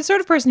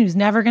of person who's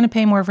never going to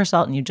pay more for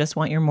salt and you just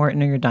want your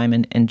Morton or your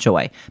Diamond,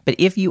 enjoy. But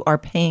if you are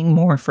paying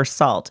more for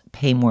salt,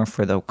 pay more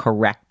for the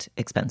correct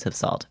expensive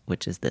salt,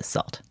 which is this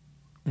salt.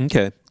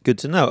 Okay, good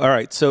to know. All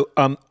right, so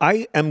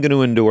I am going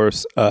to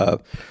endorse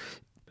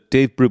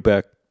Dave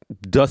Brubeck.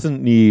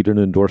 Doesn't need an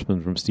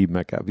endorsement from Steve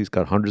Metcalf. He's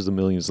got hundreds of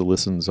millions of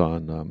listens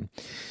on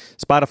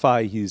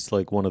Spotify. He's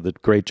like one of the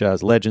great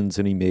jazz legends,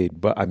 and he made,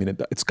 but I mean,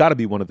 it's got to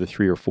be one of the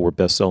 3 or 4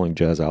 best-selling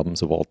jazz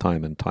albums of all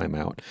time and Time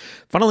Out.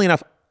 Funnily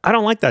enough, I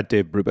don't like that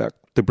Dave Brubeck,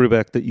 the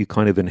Brubeck that you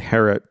kind of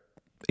inherit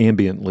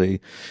ambiently,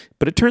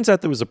 but it turns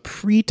out there was a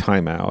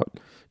pre-Time Out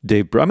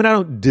Dave Brubeck. I mean, I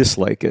don't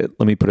dislike it,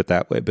 let me put it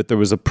that way, but there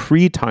was a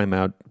pre-Time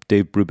Out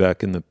Dave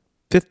Brubeck in the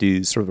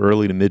 50s, sort of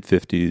early to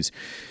mid-50s,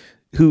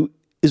 who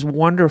is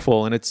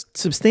wonderful, and it's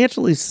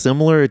substantially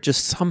similar. It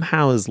just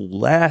somehow is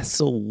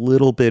less a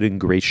little bit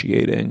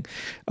ingratiating.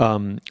 I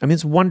mean,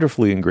 it's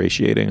wonderfully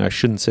ingratiating. I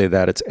shouldn't say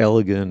that. It's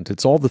elegant.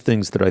 It's all the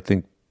things that I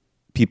think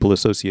people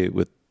associate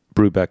with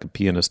Brubeck, a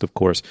pianist, of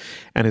course,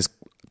 and his,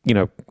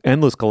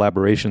 endless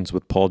collaborations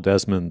with Paul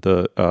Desmond,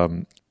 the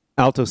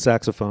alto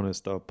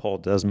saxophonist, Paul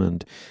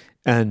Desmond.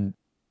 And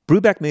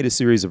Brubeck made a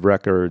series of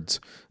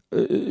records,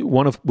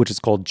 one of which is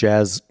called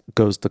Jazz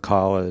Goes to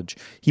College.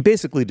 He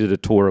basically did a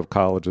tour of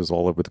colleges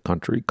all over the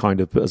country, kind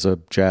of as a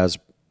jazz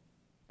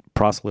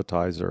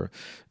proselytizer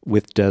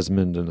with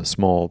Desmond and a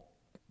small,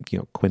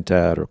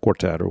 quintet or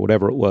quartet or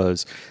whatever it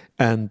was.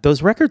 And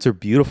those records are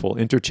beautiful.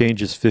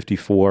 Interchanges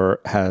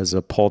 54 has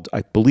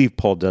I believe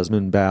Paul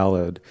Desmond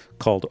ballad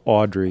called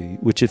Audrey,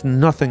 which if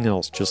nothing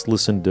else, just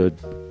listen to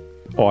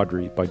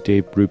Audrey by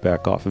Dave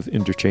Brubeck off of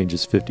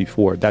Interchanges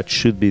 54. That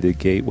should be the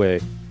gateway.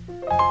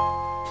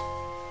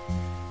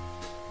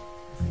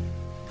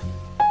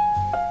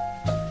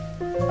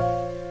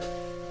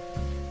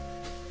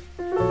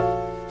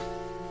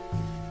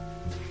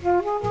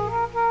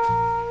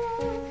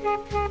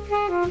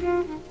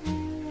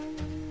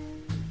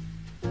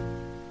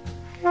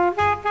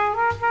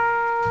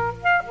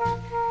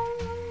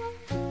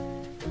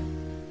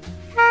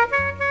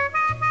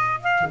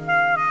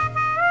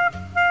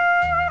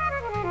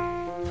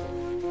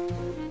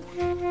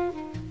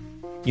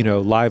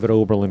 Live at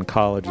Oberlin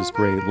College is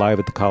great. Live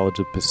at the College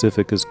of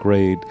Pacific is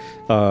great.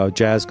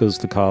 Jazz Goes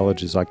to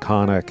College is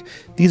iconic.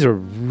 These are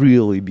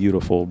really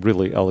beautiful,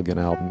 really elegant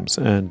albums.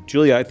 And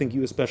Julia, I think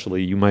you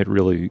especially, you might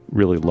really,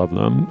 really love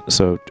them.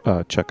 So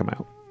check them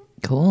out.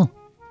 Cool.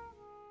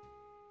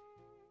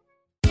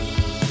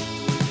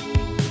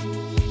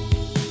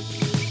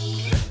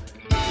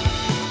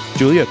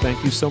 Julia,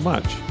 thank you so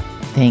much.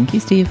 Thank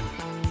you, Steve.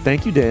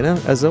 Thank you, Dana.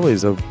 As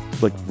always, a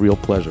real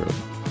pleasure.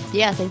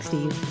 Yeah, thanks,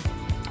 Steve.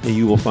 And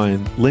you will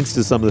find links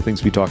to some of the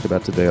things we talked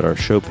about today at our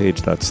show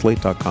page. That's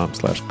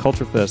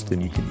slate.com/culturefest.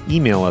 And you can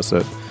email us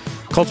at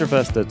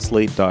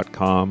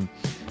culturefest@slate.com.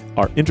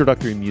 Our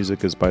introductory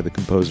music is by the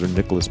composer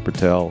Nicholas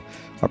Bertel.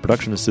 Our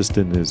production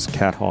assistant is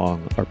Kat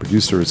Hong. Our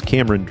producer is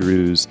Cameron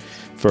Drews.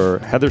 For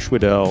Heather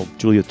Schwedel,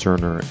 Julia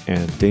Turner,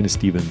 and Dana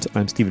Stevens,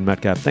 I'm Stephen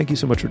Metcalf. Thank you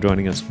so much for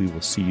joining us. We will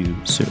see you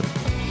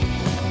soon.